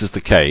that if this is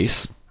the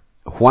case,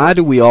 why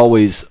do we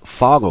always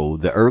follow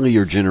the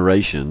earlier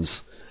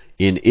generations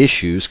in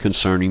issues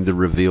concerning the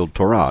revealed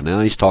Torah?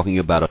 Now he's talking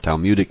about a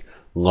Talmudic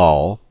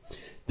law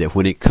that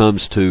when it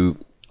comes to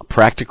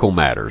practical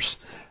matters,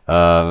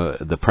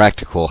 the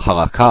practical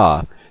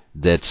halakha,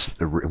 that's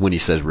when he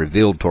says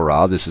revealed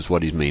Torah, this is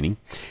what he's meaning.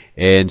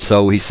 And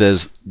so he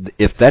says,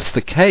 if that's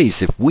the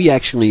case, if we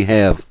actually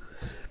have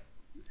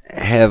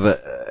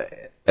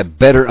a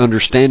better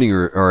understanding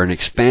or an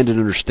expanded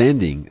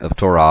understanding of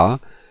Torah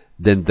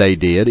than they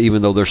did,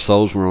 even though their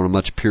souls were on a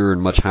much purer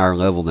and much higher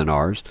level than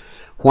ours,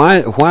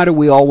 why do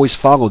we always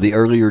follow the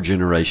earlier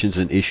generations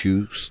in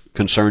issues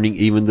concerning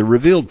even the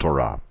revealed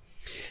Torah?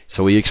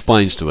 So he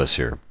explains to us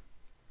here.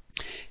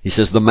 He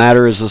says, the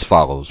matter is as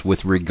follows.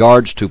 With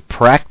regards to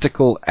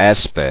practical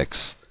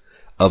aspects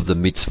of the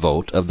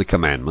mitzvot, of the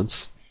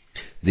commandments,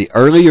 the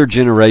earlier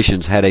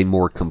generations had a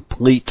more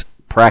complete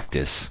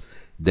practice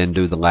than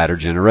do the latter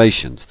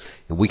generations.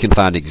 And we can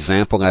find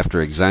example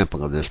after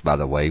example of this, by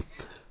the way,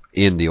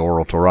 in the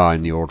oral Torah,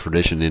 in the oral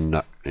tradition,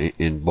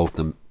 in both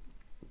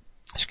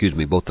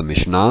the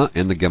Mishnah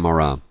and the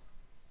Gemara.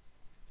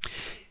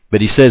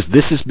 But he says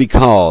this is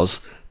because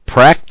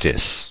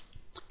practice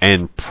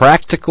and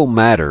practical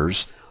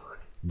matters,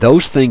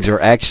 those things are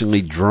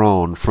actually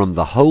drawn from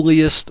the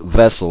holiest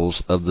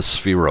vessels of the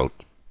Sfirot.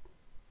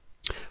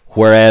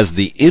 Whereas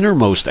the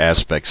innermost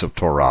aspects of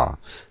Torah,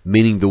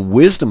 meaning the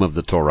wisdom of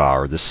the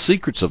Torah or the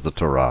secrets of the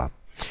Torah,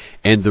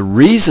 and the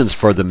reasons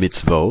for the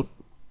mitzvot,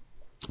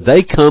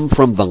 they come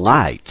from the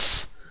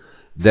lights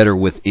that are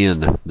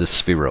within the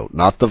Sfirot.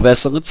 Not the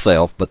vessel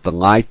itself, but the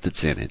light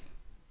that's in it.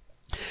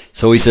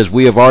 So he says,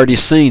 we have already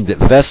seen that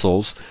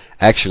vessels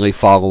actually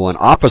follow an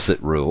opposite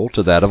rule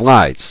to that of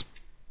lights.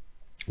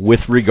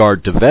 With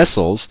regard to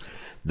vessels,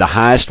 the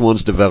highest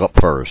ones develop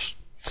first.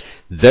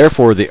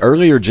 Therefore, the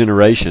earlier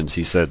generations,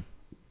 he said,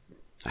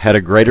 had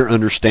a greater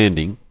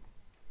understanding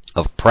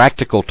of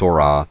practical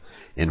Torah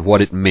and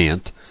what it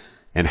meant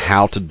and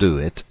how to do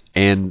it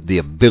and the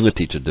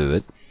ability to do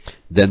it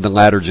than the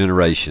latter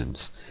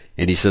generations.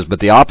 And he says, but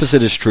the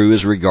opposite is true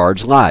as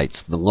regards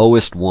lights. The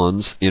lowest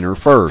ones enter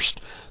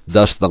first.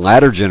 Thus, the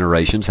latter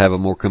generations have a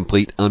more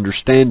complete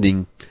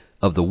understanding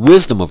of the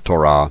wisdom of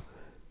Torah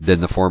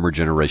than the former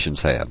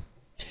generations had.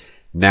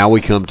 Now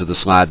we come to the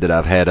slide that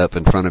I've had up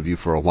in front of you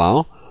for a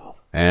while,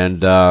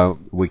 and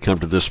we come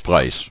to this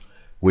place.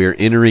 We are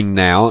entering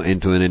now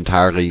into an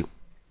entirely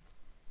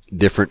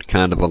different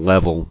kind of a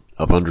level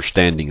of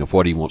understanding of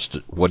what he wants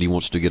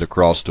to get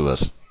across to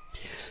us,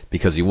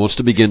 because he wants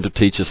to begin to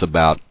teach us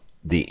about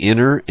the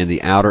inner and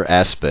the outer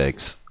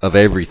aspects of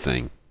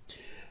everything.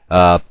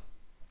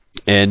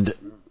 And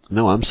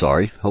no, I'm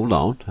sorry. Hold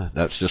on.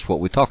 That's just what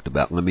we talked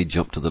about. Let me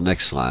jump to the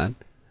next slide.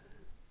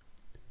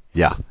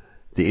 Yeah,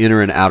 the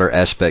inner and outer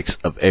aspects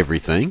of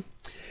everything.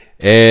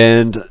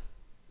 And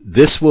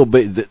this will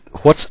be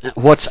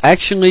what's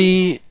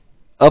actually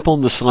up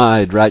on the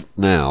slide right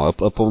now,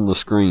 up on the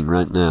screen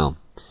right now,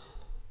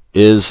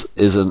 is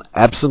an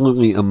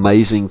absolutely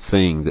amazing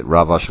thing that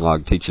Rav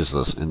Ashlag teaches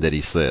us and that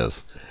he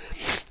says.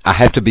 I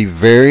have to be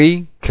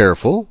very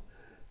careful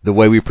the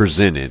way we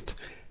present it,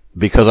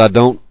 because I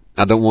don't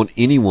want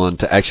anyone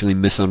to actually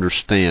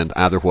misunderstand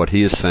either what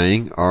he is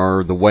saying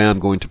or the way I'm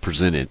going to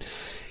present it.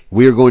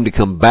 We are going to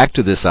come back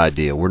to this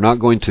idea. We're not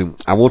going to.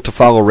 I want to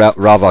follow Rav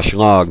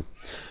Ashlag,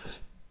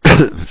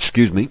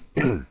 excuse me,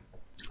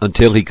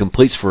 until he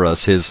completes for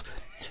us his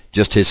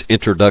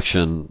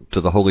introduction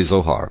to the Holy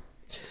Zohar.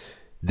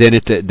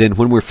 Then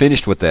when we're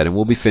finished with that, and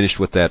we'll be finished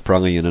with that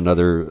probably in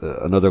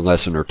another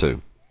lesson or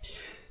two,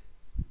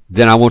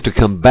 then I want to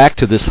come back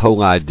to this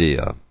whole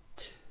idea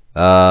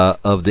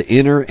of the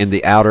inner and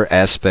the outer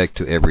aspect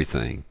to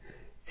everything.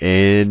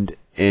 And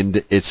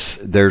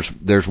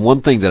there's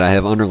one thing that I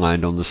have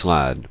underlined on the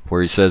slide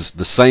where he says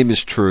the same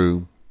is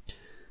true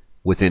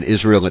within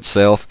Israel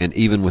itself and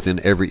even within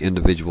every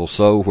individual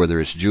soul, whether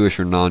it's Jewish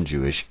or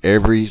non-Jewish.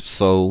 Every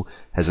soul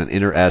has an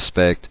inner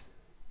aspect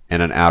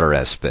and an outer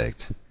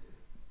aspect.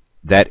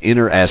 That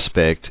inner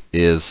aspect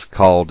is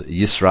called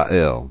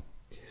Yisrael.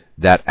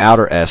 That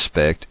outer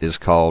aspect is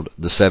called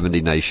the 70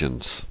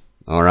 nations.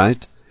 All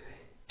right?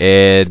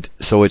 And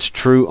so it's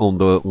true on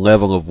the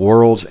level of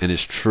worlds, and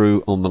it's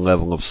true on the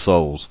level of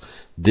souls.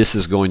 This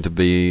is going to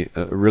be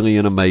really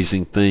an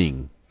amazing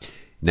thing.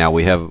 Now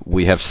we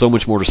have so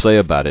much more to say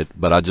about it,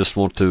 but I just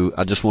want to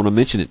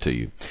mention it to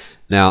you.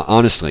 Now,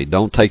 honestly,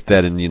 don't take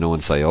that and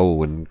say,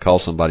 and call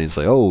somebody and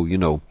say,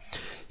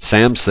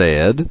 Sam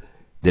said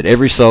that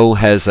every soul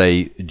has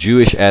a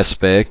Jewish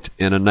aspect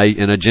and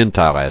a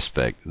Gentile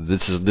aspect.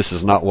 This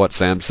is not what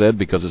Sam said,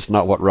 because it's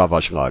not what Rav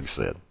Ashlag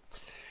said.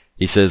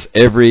 He says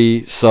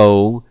every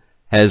soul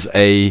has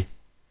a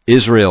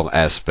Israel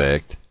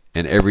aspect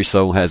and every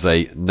soul has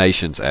a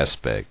nations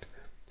aspect.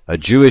 A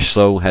Jewish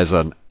soul has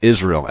an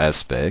Israel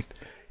aspect,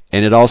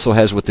 and it also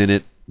has within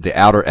it the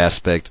outer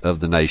aspect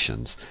of the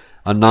nations.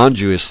 A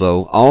non-Jewish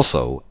soul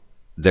also,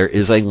 there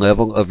is a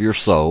level of your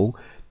soul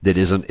that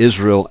is an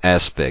Israel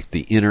aspect,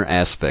 the inner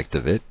aspect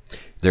of it.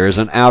 There is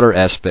an outer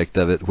aspect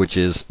of it, which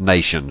is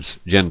nations,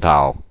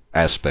 Gentile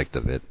aspect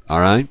of it.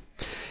 All right?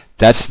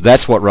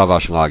 That's what Rav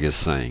Ashlag is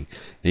saying.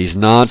 He's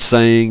not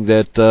saying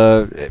that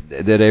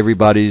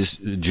everybody's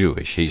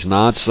Jewish. He's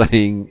not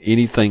saying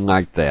anything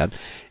like that.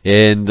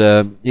 And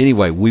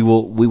anyway, we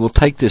will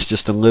take this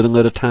just a little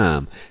at a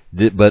time.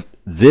 But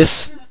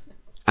this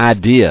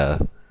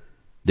idea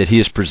that he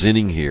is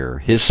presenting here,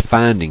 his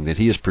finding that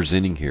he is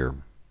presenting here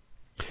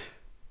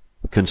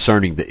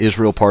concerning the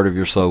Israel part of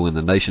your soul and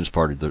the nations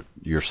part of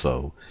your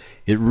soul,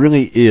 it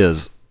really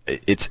is,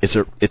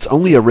 it's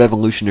only a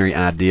revolutionary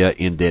idea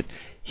in that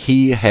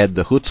he had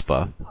the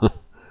chutzpah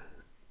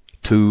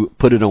to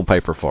put it on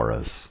paper for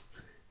us.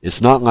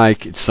 It's not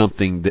like it's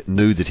something that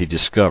new that he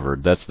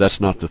discovered. That's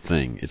not the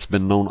thing. It's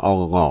been known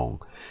all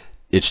along.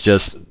 It's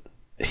just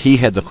he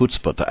had the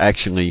chutzpah to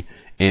actually,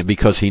 and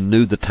because he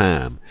knew the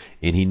time,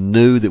 and he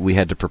knew that we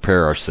had to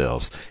prepare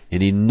ourselves,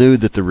 and he knew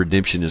that the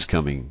redemption is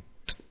coming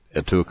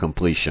to a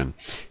completion,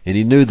 and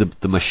he knew the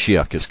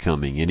Mashiach is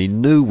coming, and he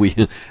knew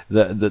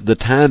the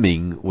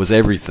timing was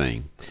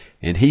everything,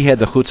 and he had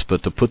the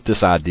chutzpah to put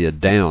this idea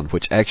down,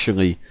 which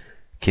actually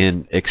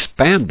can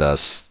expand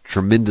us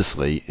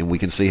tremendously, and we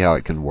can see how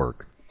it can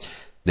work.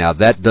 Now,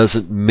 that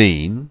doesn't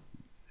mean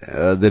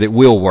that it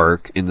will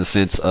work in the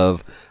sense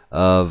of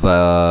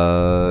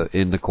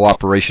in the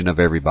cooperation of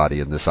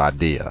everybody in this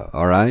idea.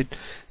 All right,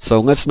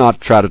 so let's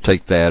not try to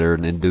take that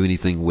and do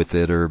anything with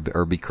it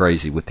or be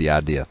crazy with the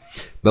idea.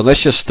 But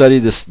let's just study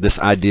this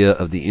idea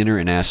of the inner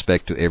and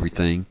aspect to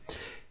everything.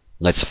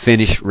 Let's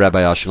finish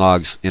Rabbi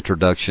Ashлаг's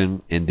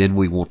introduction, and then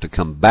we want to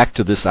come back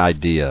to this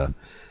idea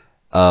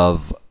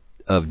of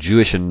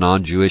Jewish and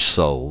non-Jewish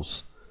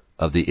souls,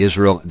 of the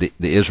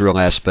Israel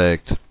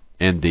aspect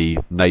and the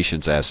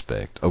nations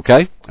aspect.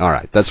 Okay? All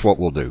right, that's what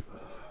we'll do.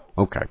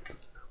 Okay.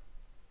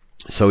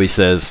 So he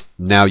says,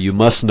 now you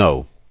must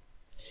know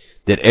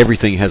that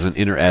everything has an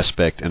inner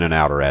aspect and an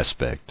outer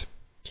aspect.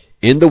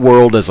 In the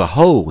world as a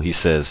whole, he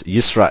says,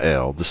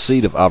 Yisrael, the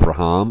seed of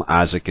Abraham,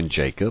 Isaac, and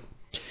Jacob,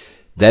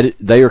 that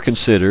they are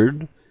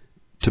considered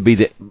to be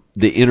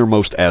the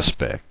innermost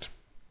aspect.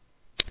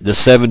 The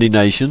 70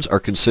 nations are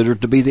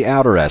considered to be the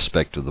outer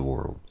aspect of the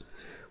world.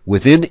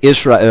 Within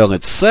Israel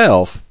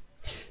itself,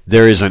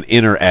 there is an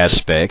inner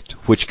aspect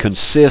which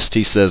consists,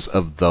 he says,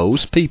 of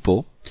those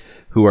people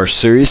who are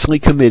seriously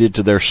committed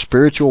to their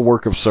spiritual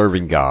work of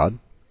serving God,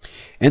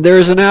 and there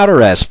is an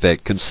outer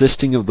aspect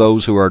consisting of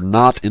those who are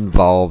not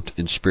involved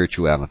in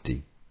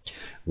spirituality.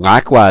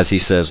 Likewise, he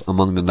says,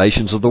 among the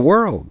nations of the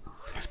world,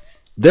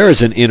 there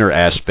is an inner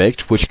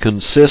aspect which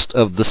consists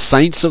of the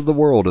saints of the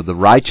world, of the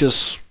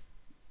righteous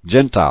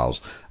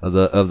Gentiles, of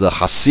the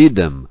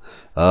Hasidim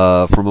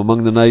from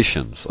among the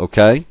nations.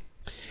 Okay?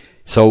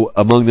 So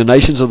among the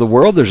nations of the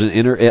world, there's an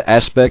inner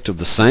aspect of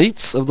the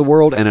saints of the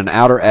world, and an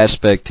outer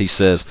aspect, he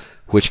says,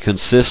 which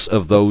consists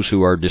of those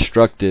who are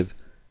destructive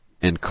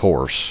and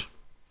coarse.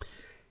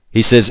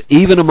 He says,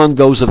 even among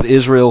those of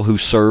Israel who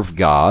serve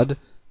God,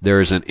 there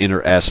is an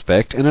inner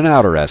aspect and an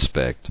outer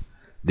aspect.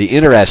 The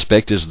inner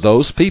aspect is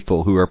those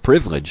people who are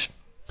privileged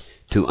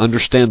to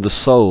understand the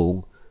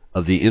soul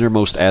of the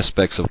innermost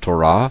aspects of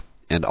Torah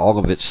and all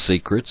of its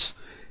secrets,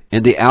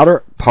 and the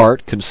outer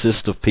part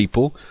consists of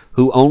people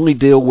who only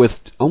deal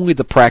with only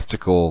the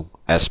practical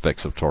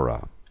aspects of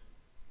Torah.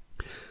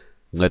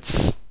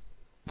 Let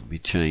me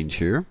change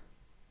here.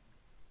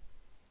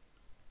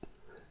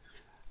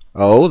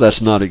 Oh,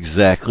 that's not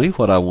exactly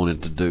what I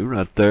wanted to do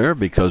right there,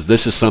 because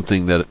this is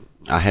something that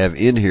I have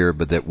in here,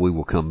 but that we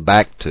will come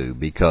back to,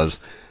 because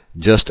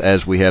just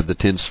as we have the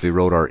 10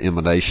 Sfirot, our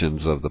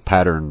emanations of the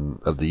pattern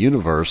of the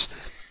universe,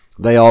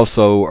 they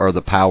also are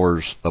the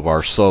powers of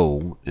our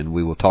soul, and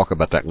we will talk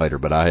about that later,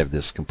 but I have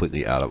this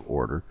completely out of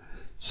order,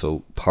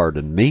 so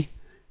pardon me.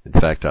 In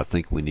fact, I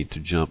think we need to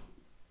jump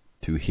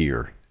to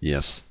here.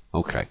 Yes,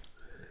 okay.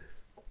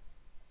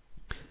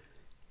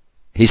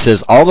 He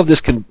says, all of this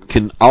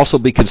can also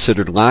be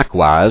considered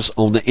likewise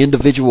on the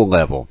individual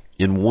level,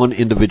 in one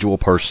individual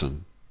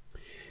person.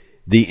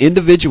 The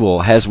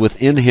individual has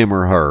within him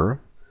or her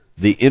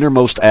the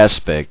innermost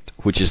aspect,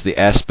 which is the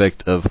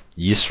aspect of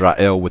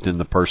Yisrael within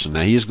the person.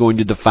 Now, he is going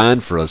to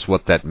define for us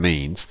what that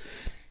means.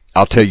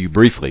 I'll tell you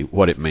briefly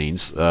what it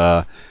means.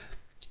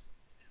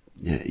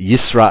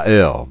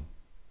 Yisrael,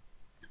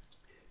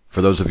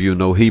 for those of you who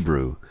know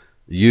Hebrew,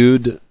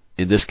 Yud,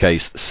 in this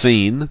case,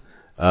 Sin,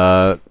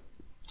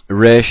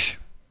 Resh,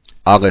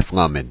 Aleph,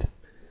 Lamed.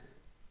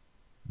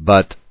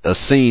 But a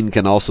Sin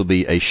can also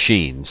be a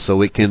Shin,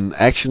 so it can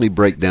actually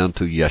break down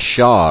to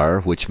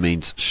Yashar, which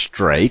means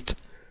straight,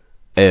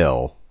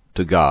 El,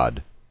 to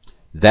God.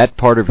 That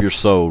part of your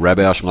soul,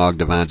 Rabbi Ashlag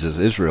defines as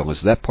Israel,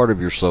 is that part of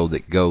your soul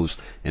that goes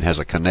and has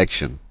a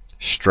connection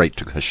straight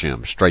to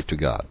Hashem, straight to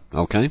God.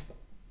 Okay?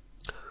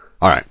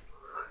 Alright.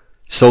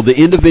 So the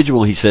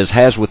individual, he says,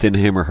 has within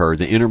him or her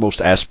the innermost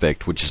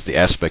aspect, which is the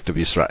aspect of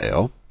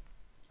Israel,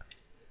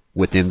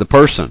 within the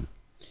person.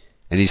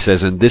 And he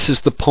says, and this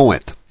is the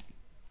point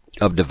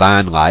of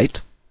divine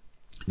light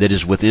that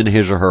is within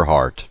his or her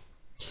heart.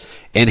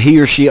 And he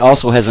or she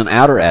also has an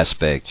outer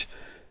aspect,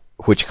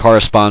 which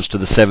corresponds to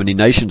the 70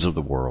 nations of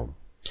the world.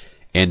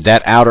 And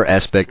that outer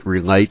aspect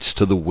relates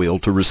to the will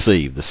to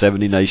receive. The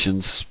 70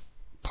 nations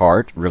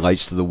part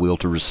relates to the will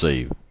to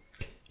receive,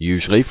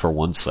 usually for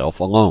oneself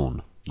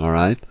alone. All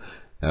right?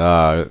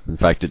 In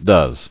fact, it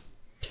does.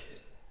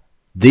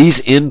 These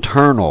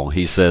internal,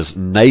 he says,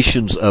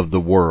 nations of the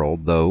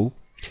world, though,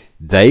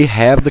 they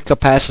have the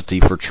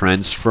capacity for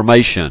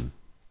transformation.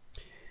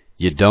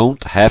 You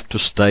don't have to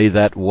stay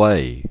that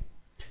way.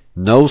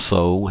 No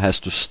soul has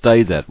to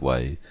stay that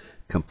way,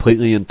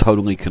 completely and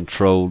totally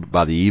controlled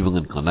by the evil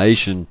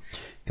inclination,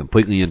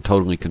 completely and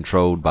totally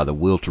controlled by the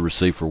will to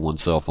receive for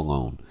oneself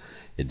alone.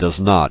 It does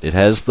not. It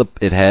has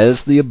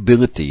the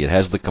ability, it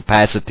has the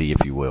capacity,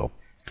 if you will,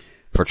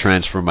 for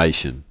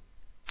transformation.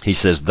 He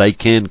says they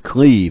can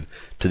cleave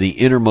to the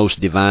innermost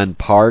divine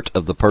part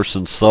of the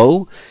person's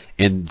soul,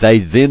 and they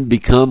then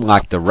become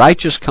like the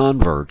righteous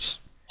converts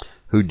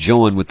who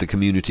join with the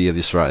community of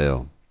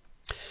Israel.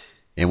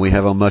 And we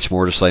have much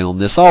more to say on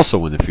this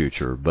also in the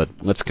future, but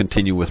let's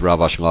continue with Rav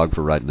Ashlag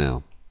for right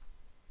now.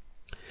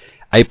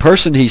 A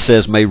person, he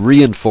says, may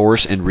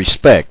reinforce and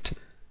respect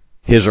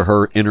his or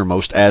her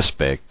innermost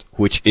aspect,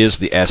 which is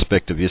the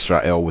aspect of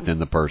Israel within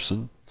the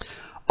person,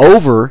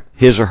 over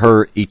his or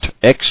her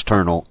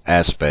external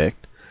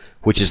aspect,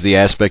 which is the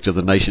aspect of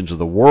the nations of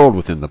the world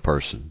within the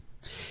person.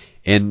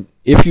 And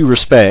if you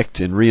respect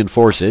and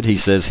reinforce it, he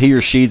says, he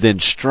or she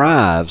then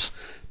strives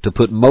to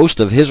put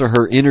most of his or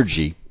her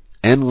energy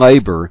and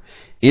labor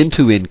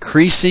into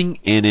increasing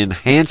and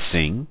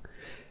enhancing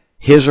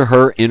his or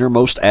her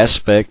innermost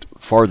aspect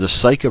for the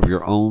sake of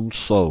your own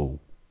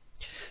soul.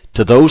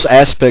 To those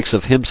aspects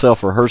of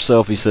himself or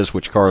herself, he says,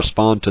 which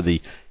correspond to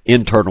the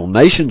internal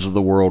nations of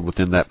the world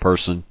within that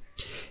person,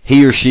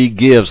 he or she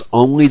gives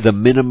only the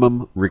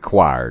minimum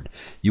required.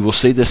 You will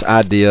see this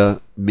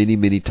idea many,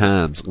 many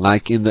times,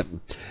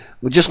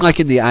 just like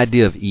in the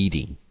idea of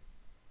eating.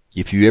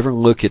 If you ever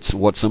look at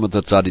what some of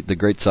the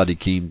great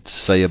tzaddikim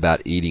say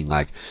about eating,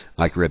 like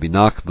Rebbe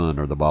Nachman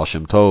or the Baal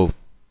Shem Tov,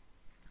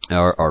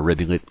 or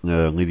Rebbe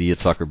Levi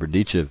Yitzhak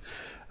Berdichev,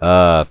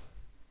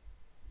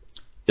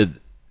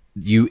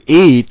 you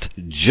eat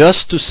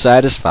just to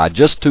satisfy,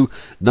 just to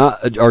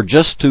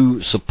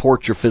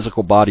support your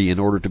physical body in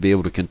order to be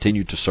able to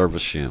continue to serve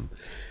Hashem.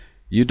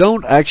 You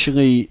don't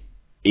actually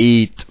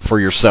eat for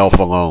yourself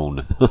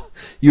alone.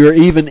 You're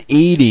even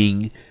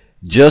eating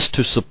just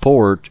to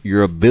support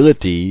your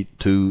ability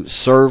to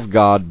serve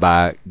God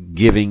by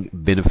giving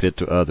benefit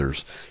to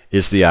others,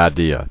 is the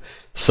idea.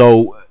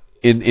 So,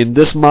 in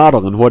this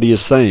model, and what he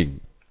is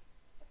saying,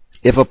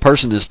 if a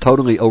person is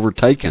totally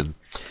overtaken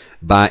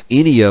by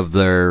any of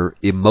their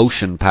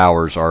emotion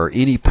powers or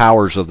any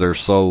powers of their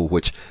soul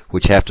which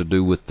have to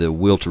do with the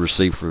will to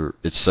receive for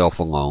itself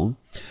alone,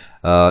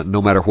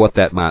 no matter what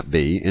that might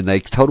be, and they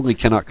totally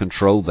cannot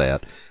control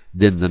that,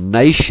 then the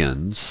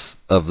nations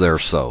of their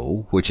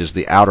soul, which is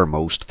the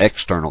outermost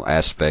external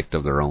aspect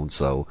of their own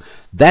soul,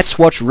 that's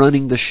what's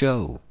running the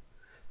show.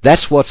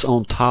 That's what's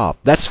on top.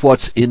 That's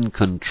what's in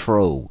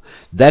control.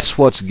 That's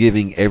what's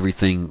giving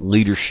everything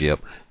leadership.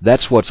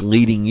 That's what's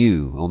leading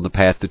you on the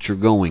path that you're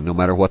going, no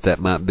matter what that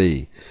might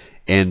be.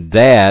 And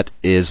that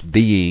is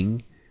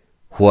being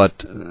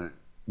what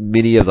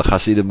many of the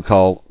Hasidim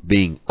call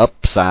being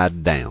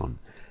upside down.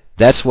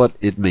 That's what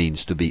it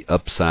means to be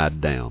upside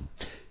down.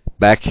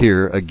 Back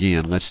here,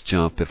 again, let's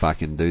jump, if I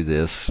can do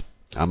this.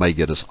 I may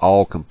get us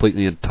all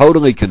completely and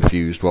totally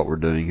confused what we're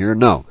doing here.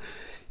 No.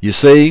 You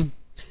see,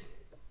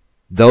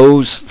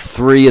 those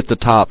three at the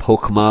top,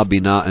 Hokmah,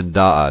 Binah, and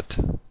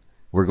Da'at,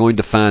 we're going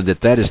to find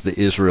that is the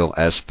Israel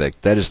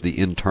aspect. That is the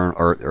internal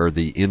or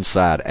the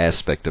inside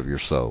aspect of your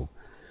soul.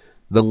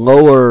 The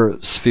lower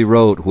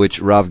Sfirot,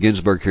 which Rav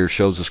Ginsburg here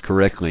shows us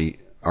correctly,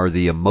 are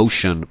the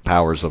emotion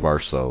powers of our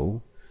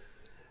soul.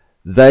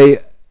 They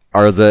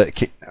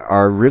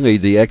are really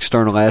the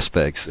external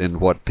aspects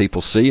in what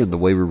people see and the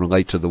way we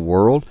relate to the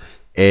world,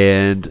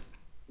 and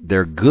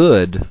they're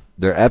good.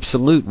 They're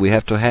absolute. We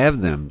have to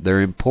have them. They're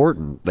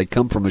important. They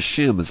come from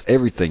Hashem, as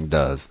everything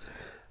does.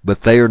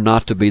 But they are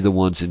not to be the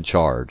ones in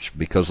charge,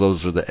 because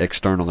those are the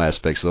external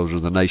aspects. Those are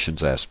the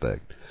nation's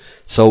aspect.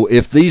 So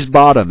if these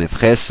bottom, if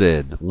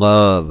chesed,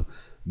 love,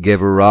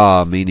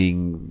 gevurah,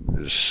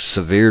 meaning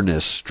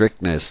severeness,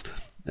 strictness,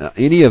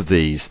 any of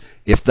these,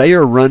 if they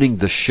are running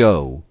the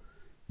show,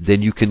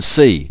 then you can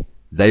see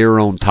they are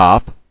on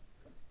top,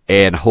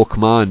 and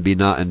Hokmah and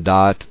Binah and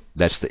Da'at,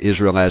 that's the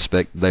Israel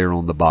aspect, they are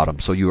on the bottom.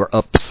 So you are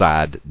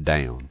upside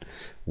down.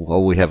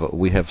 Well,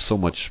 we have so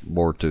much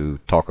more to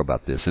talk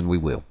about this, and we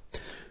will.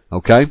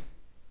 Okay?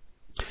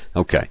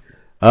 Okay.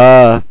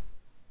 Let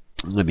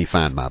me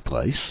find my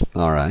place.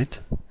 All right.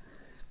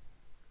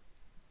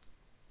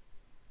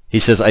 He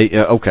says,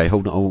 okay,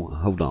 hold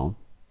on.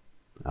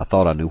 I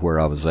thought I knew where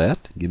I was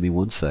at. Give me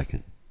 1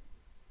 second.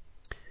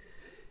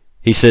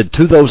 He said,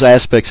 to those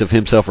aspects of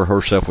himself or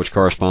herself which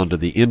correspond to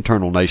the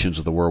internal nations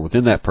of the world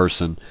within that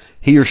person,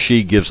 he or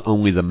she gives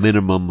only the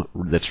minimum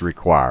that's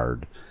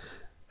required.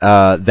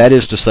 That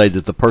is to say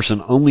that the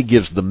person only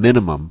gives the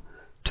minimum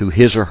to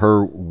his or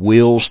her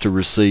wills to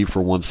receive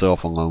for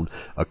oneself alone,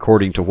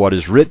 according to what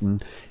is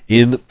written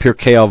in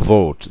Pirkei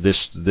Avot,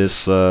 this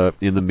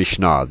in the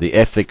Mishnah, the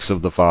ethics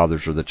of the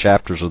fathers, or the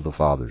chapters of the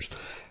fathers,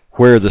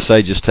 where the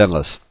sages tell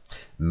us,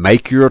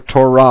 make your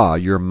Torah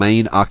your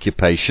main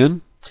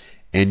occupation,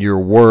 and your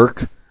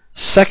work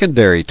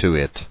secondary to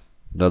it.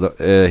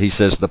 He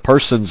says the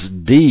person's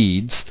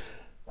deeds,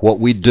 what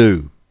we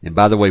do. And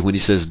by the way, when he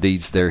says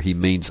deeds there, he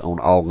means on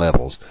all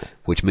levels,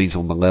 which means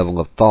on the level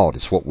of thought.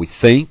 It's what we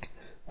think,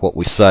 what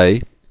we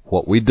say,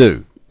 what we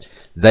do.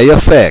 They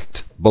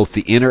affect both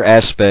the inner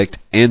aspect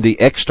and the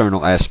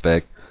external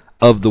aspect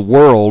of the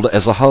world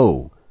as a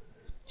whole.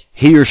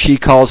 He or she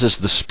causes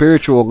the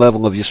spiritual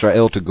level of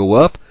Israel to go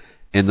up,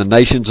 and the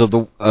nations of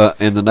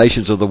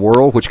the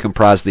world, which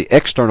comprise the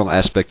external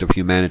aspect of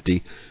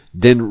humanity,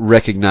 then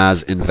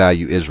recognize and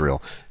value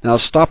Israel. Now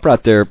stop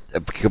right there,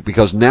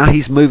 because now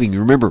he's moving.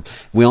 Remember,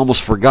 we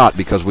almost forgot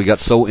because we got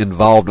so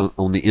involved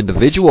on the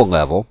individual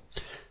level.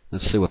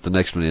 Let's see what the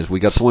next one is. We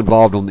got so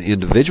involved on the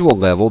individual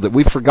level that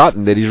we've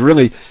forgotten that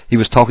he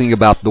was talking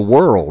about the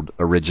world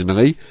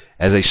originally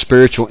as a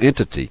spiritual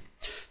entity.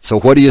 So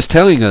what he is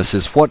telling us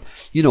is what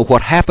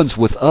happens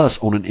with us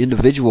on an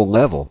individual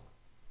level,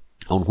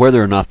 on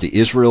whether or not the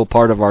Israel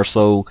part of our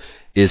soul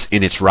is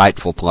in its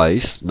rightful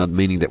place, not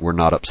meaning that we're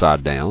not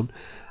upside down.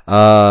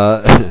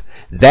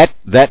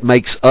 That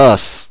makes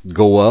us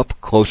go up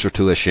closer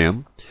to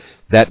Hashem.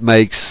 That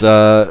makes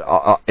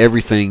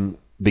everything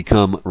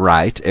become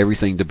right,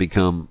 everything to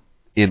become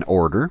in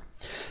order.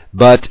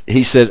 But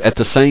he said at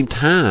the same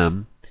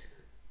time,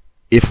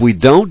 if we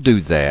don't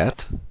do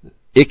that,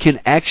 it can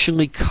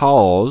actually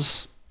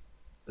cause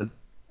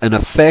an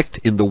effect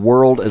in the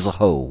world as a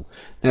whole.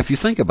 Now, if you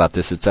think about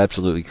this, it's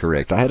absolutely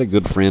correct. I had a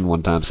good friend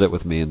one time sit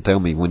with me and tell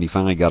me when he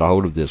finally got a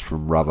hold of this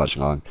from Rav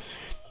Ashlag,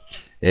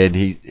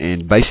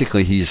 and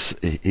basically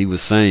he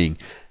was saying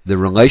the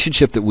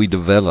relationship that we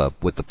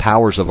develop with the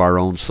powers of our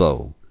own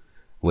soul,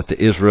 with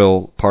the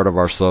Israel part of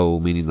our soul,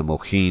 meaning the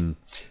Mochin,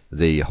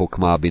 the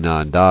Hokmah,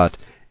 Binah, and Dat,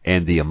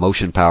 and the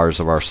emotion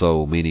powers of our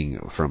soul, meaning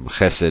from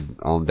Chesed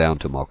on down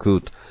to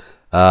Malkut.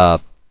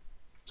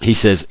 He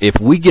says if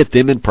we get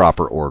them in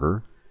proper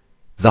order,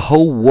 the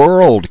whole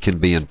world can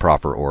be in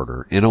proper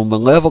order. And on the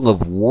level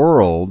of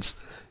worlds,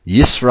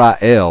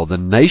 Yisrael, the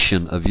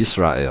nation of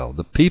Yisrael,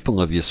 the people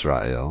of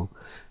Yisrael,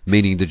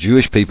 meaning the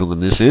Jewish people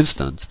in this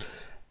instance,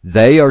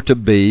 they are to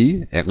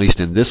be, at least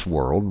in this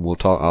world,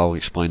 I'll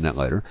explain that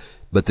later,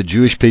 but the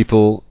Jewish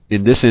people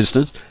in this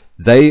instance,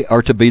 they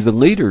are to be the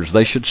leaders.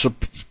 They should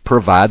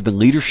provide the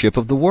leadership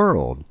of the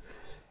world.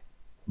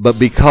 But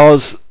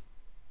because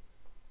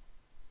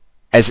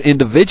as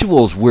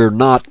individuals we're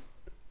not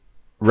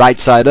right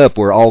side up,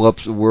 we're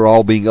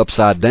all being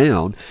upside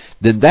down,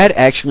 then that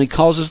actually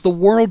causes the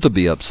world to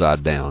be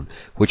upside down,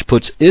 which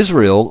puts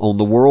Israel on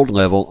the world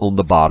level on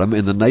the bottom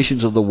and the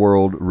nations of the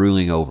world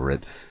ruling over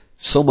it.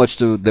 So much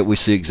that we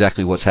see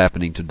exactly what's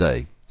happening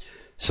today.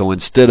 So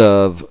instead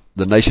of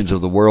the nations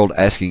of the world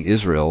asking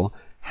Israel,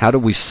 how do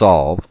we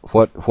solve,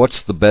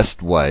 what's the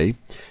best way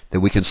that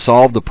we can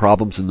solve the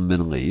problems in the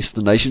Middle East,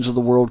 the nations of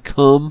the world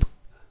come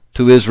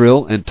to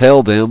Israel and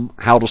tell them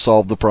how to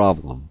solve the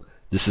problem.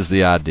 This is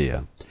the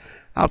idea.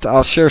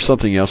 I'll share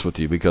something else with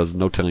you because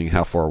no telling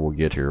how far we'll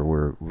get here.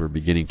 We're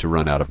beginning to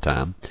run out of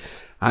time.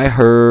 I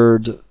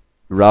heard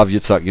Rav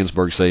Yitzhak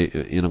Ginsburg say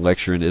in a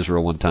lecture in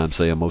Israel one time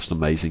say a most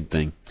amazing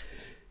thing.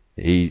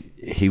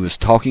 He was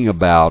talking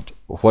about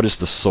what is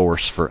the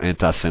source for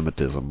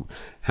anti-Semitism.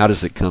 How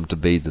does it come to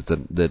be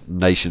that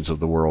nations of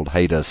the world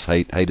hate us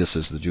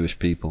as the Jewish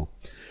people,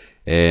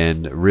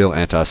 and real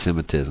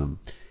anti-Semitism?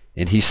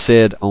 And he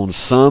said on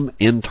some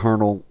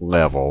internal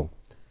level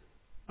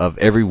of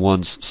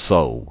everyone's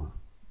soul,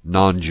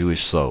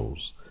 non-Jewish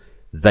souls,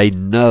 they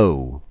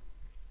know,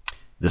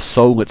 the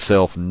soul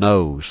itself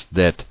knows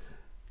that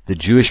the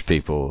Jewish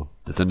people,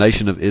 that the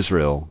nation of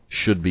Israel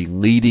should be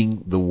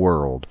leading the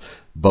world,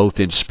 both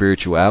in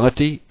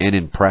spirituality and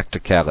in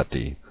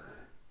practicality.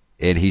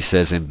 And he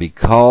says, and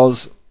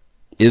because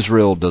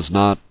Israel does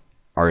not,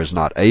 or is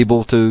not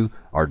able to,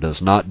 or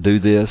does not do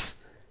this,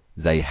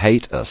 they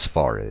hate us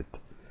for it.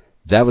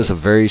 That was a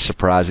very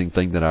surprising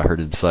thing that I heard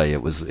him say.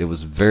 It was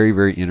a very,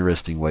 very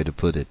interesting way to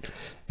put it,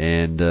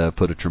 and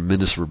put a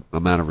tremendous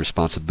amount of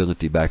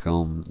responsibility back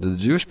on the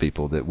Jewish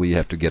people that we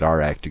have to get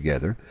our act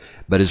together.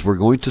 But as we're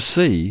going to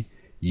see,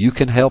 you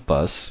can help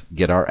us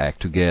get our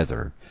act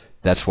together.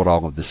 That's what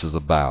all of this is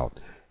about.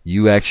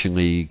 You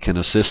actually can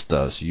assist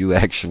us. You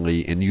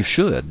actually, and you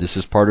should. This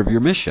is part of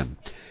your mission.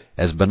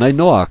 As B'nai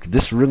Noach,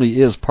 this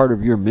really is part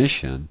of your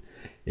mission,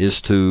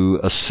 is to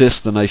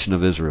assist the nation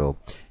of Israel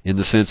in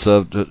the sense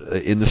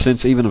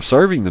even of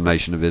serving the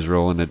nation of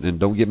Israel, and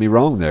don't get me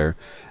wrong there,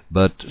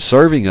 but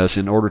serving us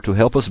in order to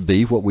help us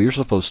be what we are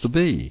supposed to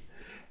be.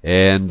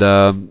 And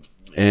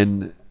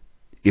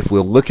if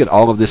we'll look at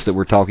all of this that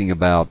we're talking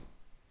about,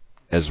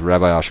 as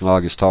Rabbi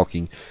Ashlag is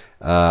talking,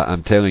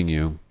 I'm telling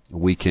you,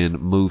 we can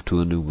move to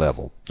a new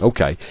level.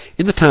 Okay,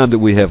 in the time that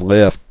we have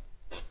left,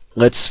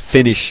 let's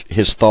finish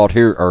his thought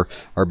here,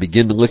 or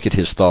begin to look at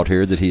his thought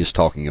here that he is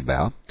talking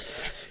about,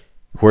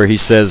 where he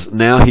says,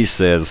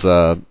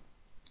 a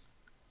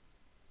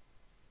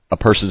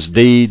person's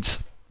deeds,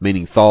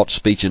 meaning thought,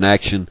 speech, and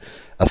action,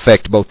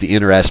 affect both the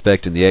inner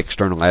aspect and the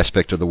external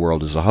aspect of the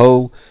world as a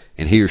whole,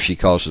 and he or she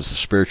causes the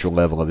spiritual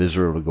level of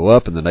Israel to go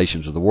up, and the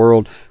nations of the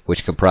world,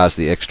 which comprise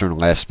the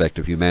external aspect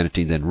of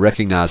humanity, then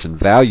recognize and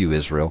value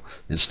Israel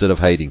instead of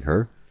hating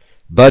her.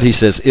 But he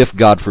says, if,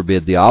 God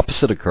forbid, the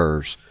opposite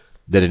occurs,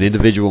 that an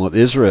individual of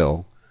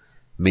Israel,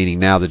 meaning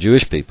now the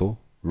Jewish people,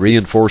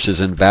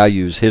 reinforces and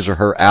values his or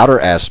her outer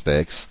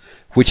aspects,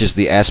 which is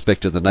the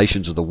aspect of the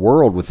nations of the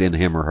world within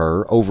him or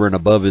her, over and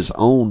above his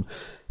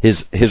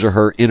or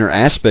her inner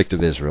aspect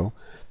of Israel,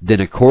 then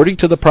according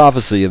to the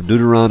prophecy of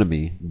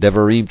Deuteronomy,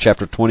 Devarim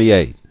chapter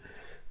 28,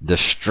 the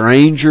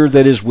stranger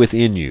that is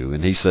within you,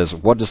 and he says,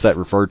 what does that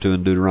refer to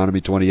in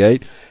Deuteronomy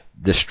 28?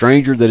 The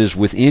stranger that is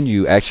within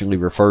you actually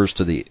refers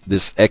to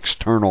this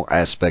external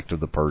aspect of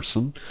the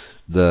person.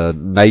 The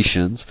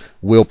nations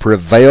will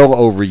prevail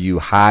over you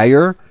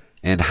higher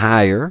and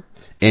higher,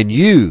 and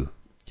you,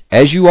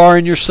 as you are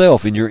in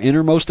yourself, in your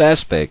innermost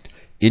aspect,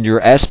 in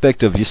your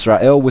aspect of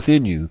Yisrael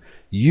within you,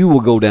 you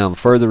will go down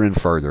further and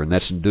further, and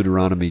that's in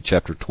Deuteronomy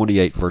chapter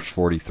 28, verse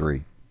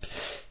 43.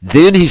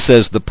 Then he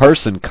says the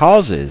person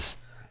causes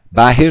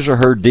by his or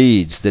her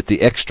deeds that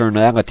the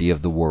externality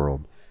of the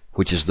world,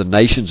 which is the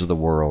nations of the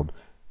world,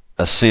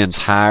 ascends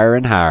higher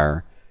and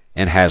higher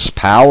and has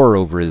power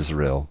over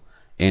Israel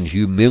and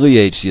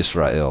humiliates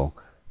Israel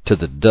to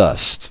the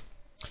dust.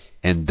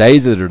 And they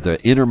that are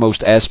the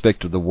innermost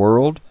aspect of the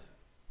world,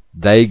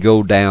 they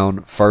go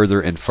down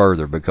further and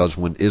further, because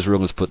when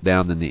Israel is put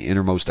down, then the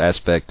innermost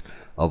aspect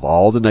of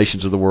all the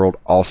nations of the world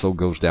also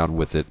goes down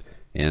with it.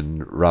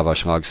 And Rav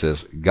Ashlag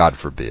says, God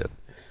forbid.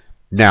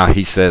 Now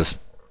he says,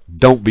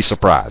 don't be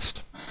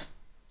surprised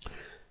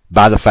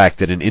by the fact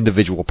that an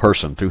individual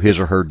person, through his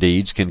or her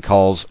deeds, can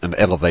cause an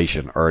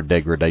elevation or a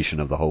degradation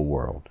of the whole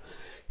world.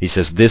 He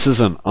says this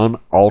is an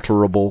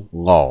unalterable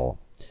law.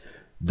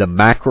 The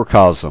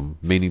macrocosm,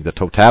 meaning the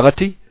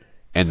totality,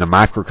 and the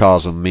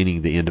microcosm,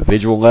 meaning the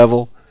individual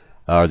level,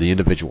 or the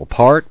individual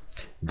part,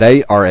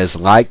 they are as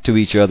like to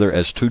each other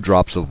as two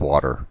drops of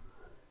water.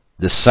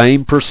 The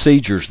same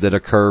procedures that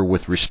occur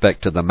with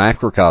respect to the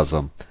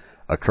macrocosm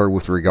occur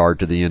with regard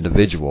to the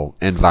individual,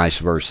 and vice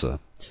versa.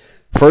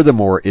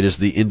 Furthermore, it is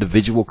the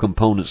individual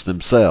components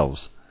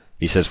themselves,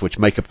 he says, which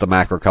make up the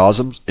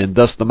macrocosms, and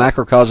thus the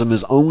macrocosm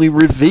is only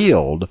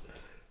revealed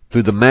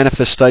through the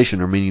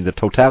manifestation, or meaning the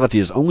totality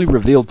is only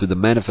revealed through the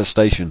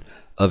manifestation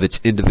of its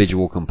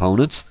individual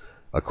components,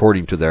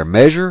 according to their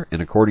measure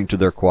and according to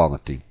their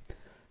quality.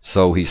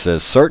 So he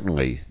says,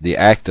 certainly, the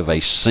act of a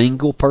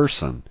single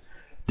person,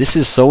 this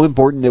is so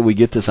important that we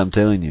get this, I'm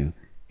telling you.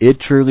 It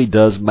truly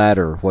does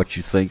matter what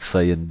you think,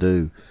 say, and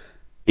do.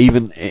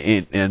 Even,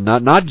 and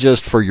not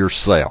just for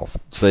yourself,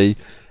 see?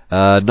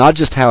 Not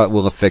just how it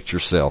will affect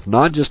yourself,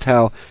 not just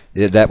how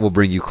that will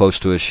bring you close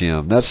to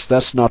Hashem.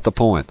 That's not the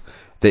point.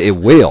 It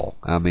will,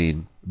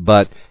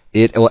 but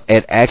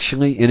it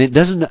actually, and it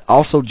doesn't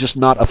also just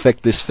not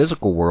affect this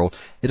physical world,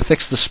 it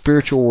affects the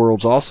spiritual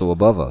worlds also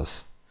above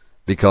us.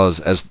 Because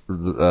as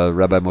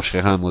Rabbi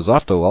Moshe Chaim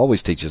Luzzatto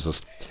always teaches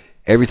us,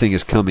 everything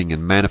is coming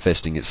and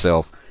manifesting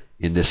itself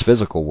in this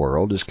physical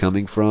world is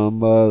coming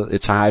from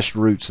its highest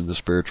roots in the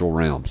spiritual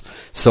realms.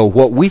 So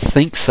what we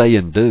think, say,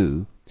 and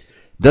do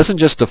doesn't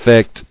just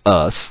affect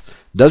us,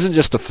 doesn't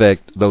just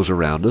affect those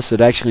around us,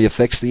 it actually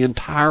affects the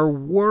entire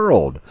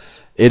world.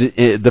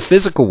 The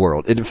physical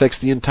world, it affects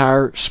the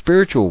entire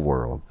spiritual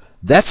world.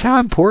 That's how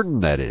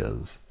important that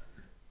is.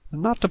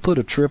 Not to put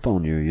a trip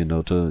on you,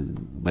 to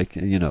make,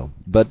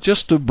 but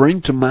just to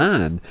bring to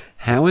mind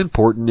how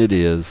important it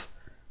is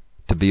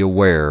to be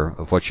aware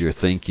of what you're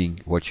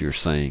thinking, what you're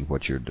saying,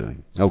 what you're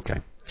doing.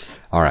 Okay.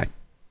 All right.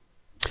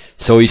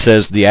 So he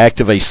says the act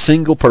of a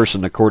single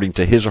person according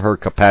to his or her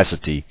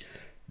capacity,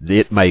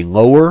 it may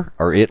lower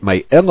or it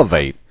may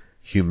elevate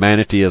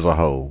humanity as a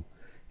whole.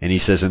 And he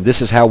says, and this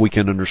is how we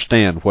can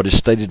understand what is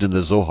stated in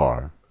the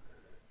Zohar,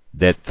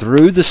 that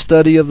through the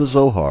study of the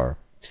Zohar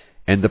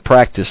and the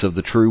practice of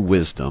the true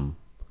wisdom,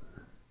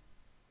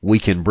 we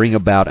can bring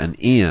about an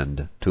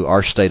end to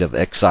our state of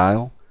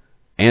exile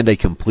and a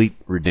complete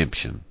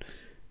redemption.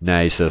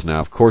 Now he says,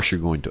 now of course you're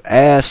going to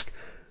ask,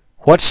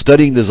 what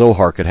studying the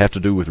Zohar could have to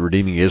do with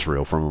redeeming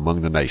Israel from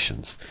among the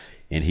nations?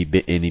 And he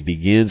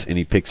begins and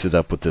he picks it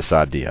up with this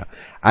idea.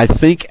 I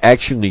think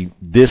actually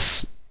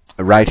this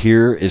right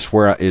here is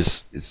where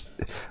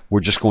we're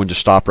just going to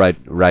stop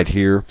right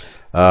here,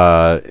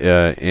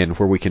 and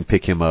where we can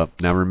pick him up.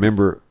 Now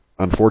remember,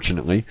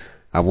 unfortunately,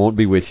 I won't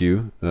be with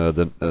you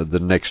the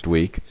next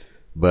week.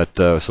 But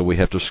so we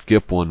have to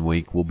skip 1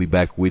 week. We'll be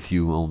back with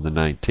you on the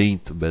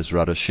 19th,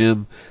 Bezrat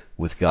Hashem,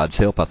 with God's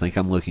help. I think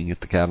I'm looking at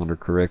the calendar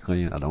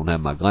correctly. I don't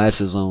have my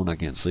glasses on. I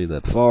can't see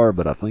that far,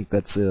 but I think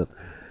that's it.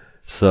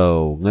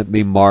 So let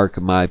me mark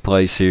my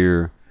place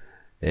here.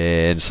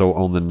 And so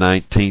on the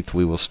 19th,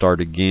 we will start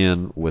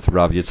again with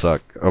Rav Yitzhak,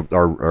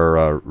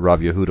 or Rav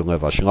Yehuda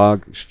Lev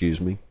Ashlag,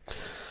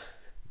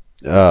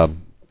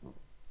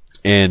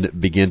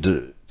 and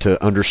begin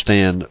to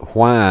understand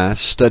why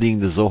studying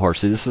the Zohar.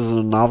 See, this is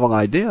a novel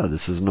idea.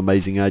 This is an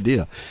amazing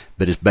idea.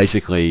 But it's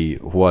basically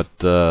what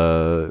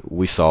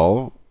we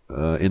saw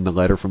in the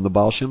letter from the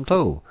Baal Shem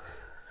Tov.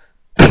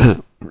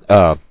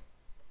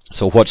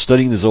 So what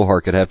studying the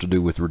Zohar could have to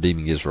do with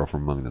redeeming Israel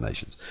from among the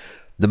nations.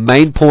 The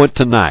main point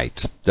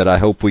tonight that I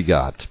hope we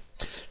got,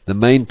 the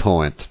main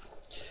point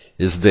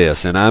is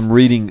this, and I'm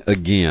reading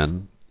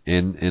again,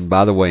 and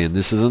by the way, and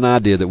this is an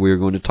idea that we are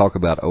going to talk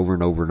about over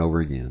and over and over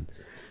again.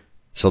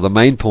 So the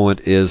main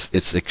point is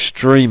it's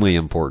extremely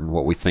important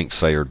what we think,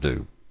 say, or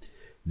do.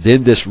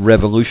 Then this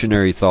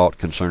revolutionary thought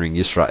concerning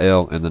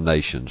Israel and the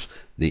nations,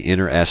 the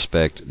inner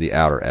aspect, the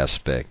outer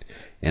aspect.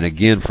 And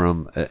again,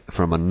 from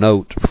a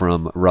note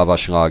from Rav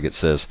Ashlag, it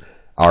says,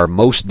 our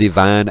most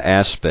divine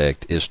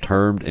aspect is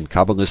termed in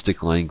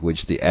Kabbalistic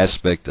language the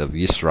aspect of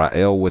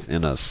Yisrael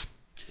within us.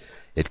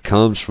 It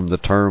comes from the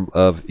term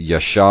of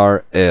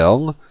Yashar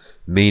El,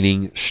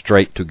 meaning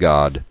straight to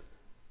God.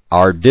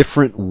 Our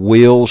different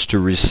wills to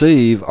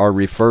receive are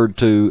referred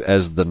to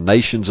as the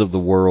nations of the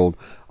world,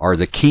 or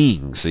the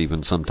kings.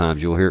 Even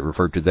sometimes you'll hear it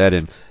referred to that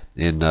in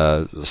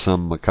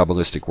some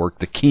Kabbalistic work,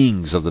 the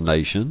kings of the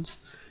nations.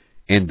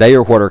 And they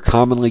are what are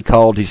commonly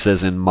called, he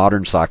says, in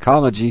modern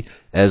psychology,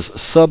 as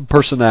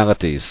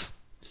subpersonalities.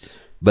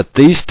 But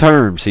these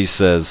terms, he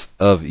says,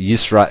 of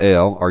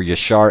Yisrael, or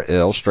Yashar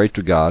El, straight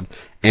to God,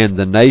 and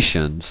the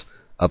nations,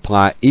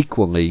 apply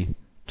equally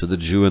to the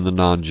Jew and the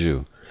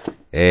non-Jew.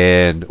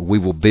 And we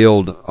will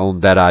build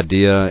on that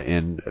idea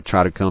and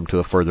try to come to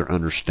a further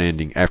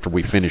understanding after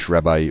we finish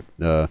Rabbi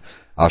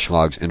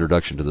Ashlag's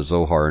introduction to the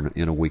Zohar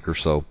in a week or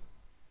so.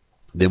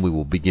 Then we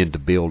will begin to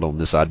build on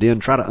this idea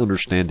and try to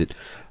understand it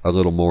a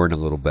little more and a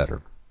little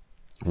better.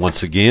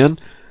 Once again,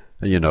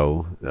 Sam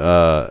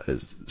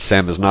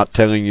is not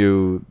telling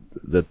you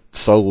that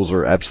souls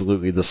are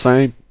absolutely the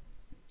same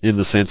in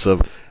the sense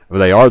of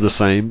they are the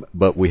same,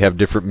 but we have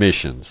different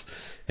missions.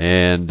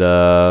 And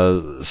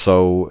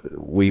so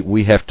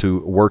we have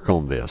to work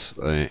on this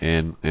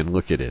and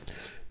look at it.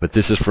 But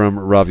this is from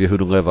Rav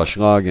Yehuda Lev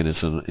Ashlag, and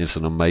it's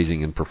an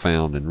amazing and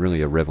profound and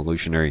really a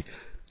revolutionary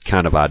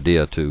kind of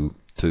idea to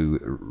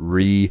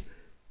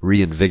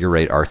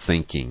reinvigorate our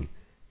thinking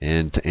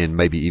and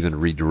maybe even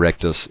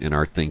redirect us in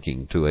our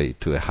thinking to a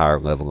higher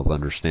level of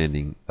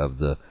understanding of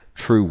the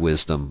true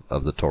wisdom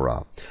of the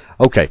Torah.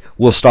 Okay,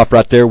 we'll stop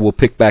right there. We'll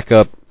pick back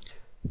up.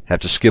 Have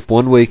to skip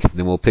 1 week,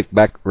 then we'll pick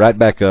right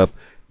back up,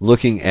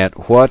 looking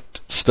at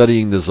what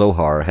studying the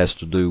Zohar has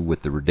to do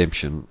with the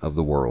redemption of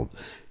the world.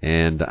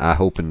 And I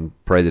hope and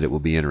pray that it will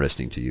be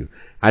interesting to you.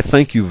 I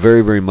thank you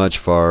very, very much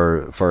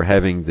for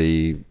having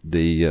the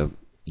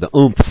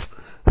oomph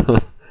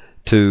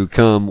to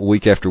come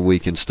week after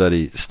week and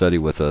study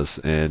with us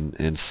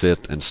and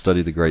sit and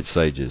study the great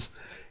sages.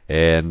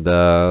 And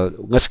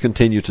let's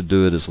continue to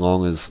do it as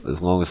long as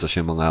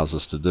Hashem allows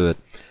us to do it.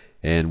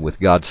 And with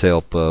God's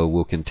help,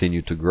 we'll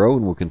continue to grow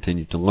and we'll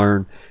continue to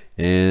learn,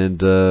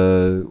 and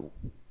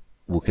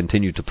we'll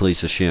continue to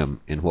please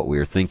Hashem in what we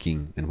are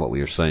thinking and what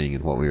we are saying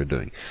and what we are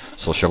doing.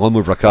 So shalom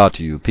uvracha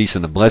to you, peace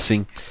and a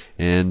blessing,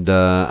 and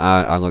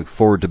I look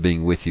forward to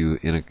being with you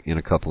in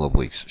a couple of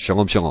weeks.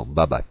 Shalom, shalom,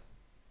 bye bye.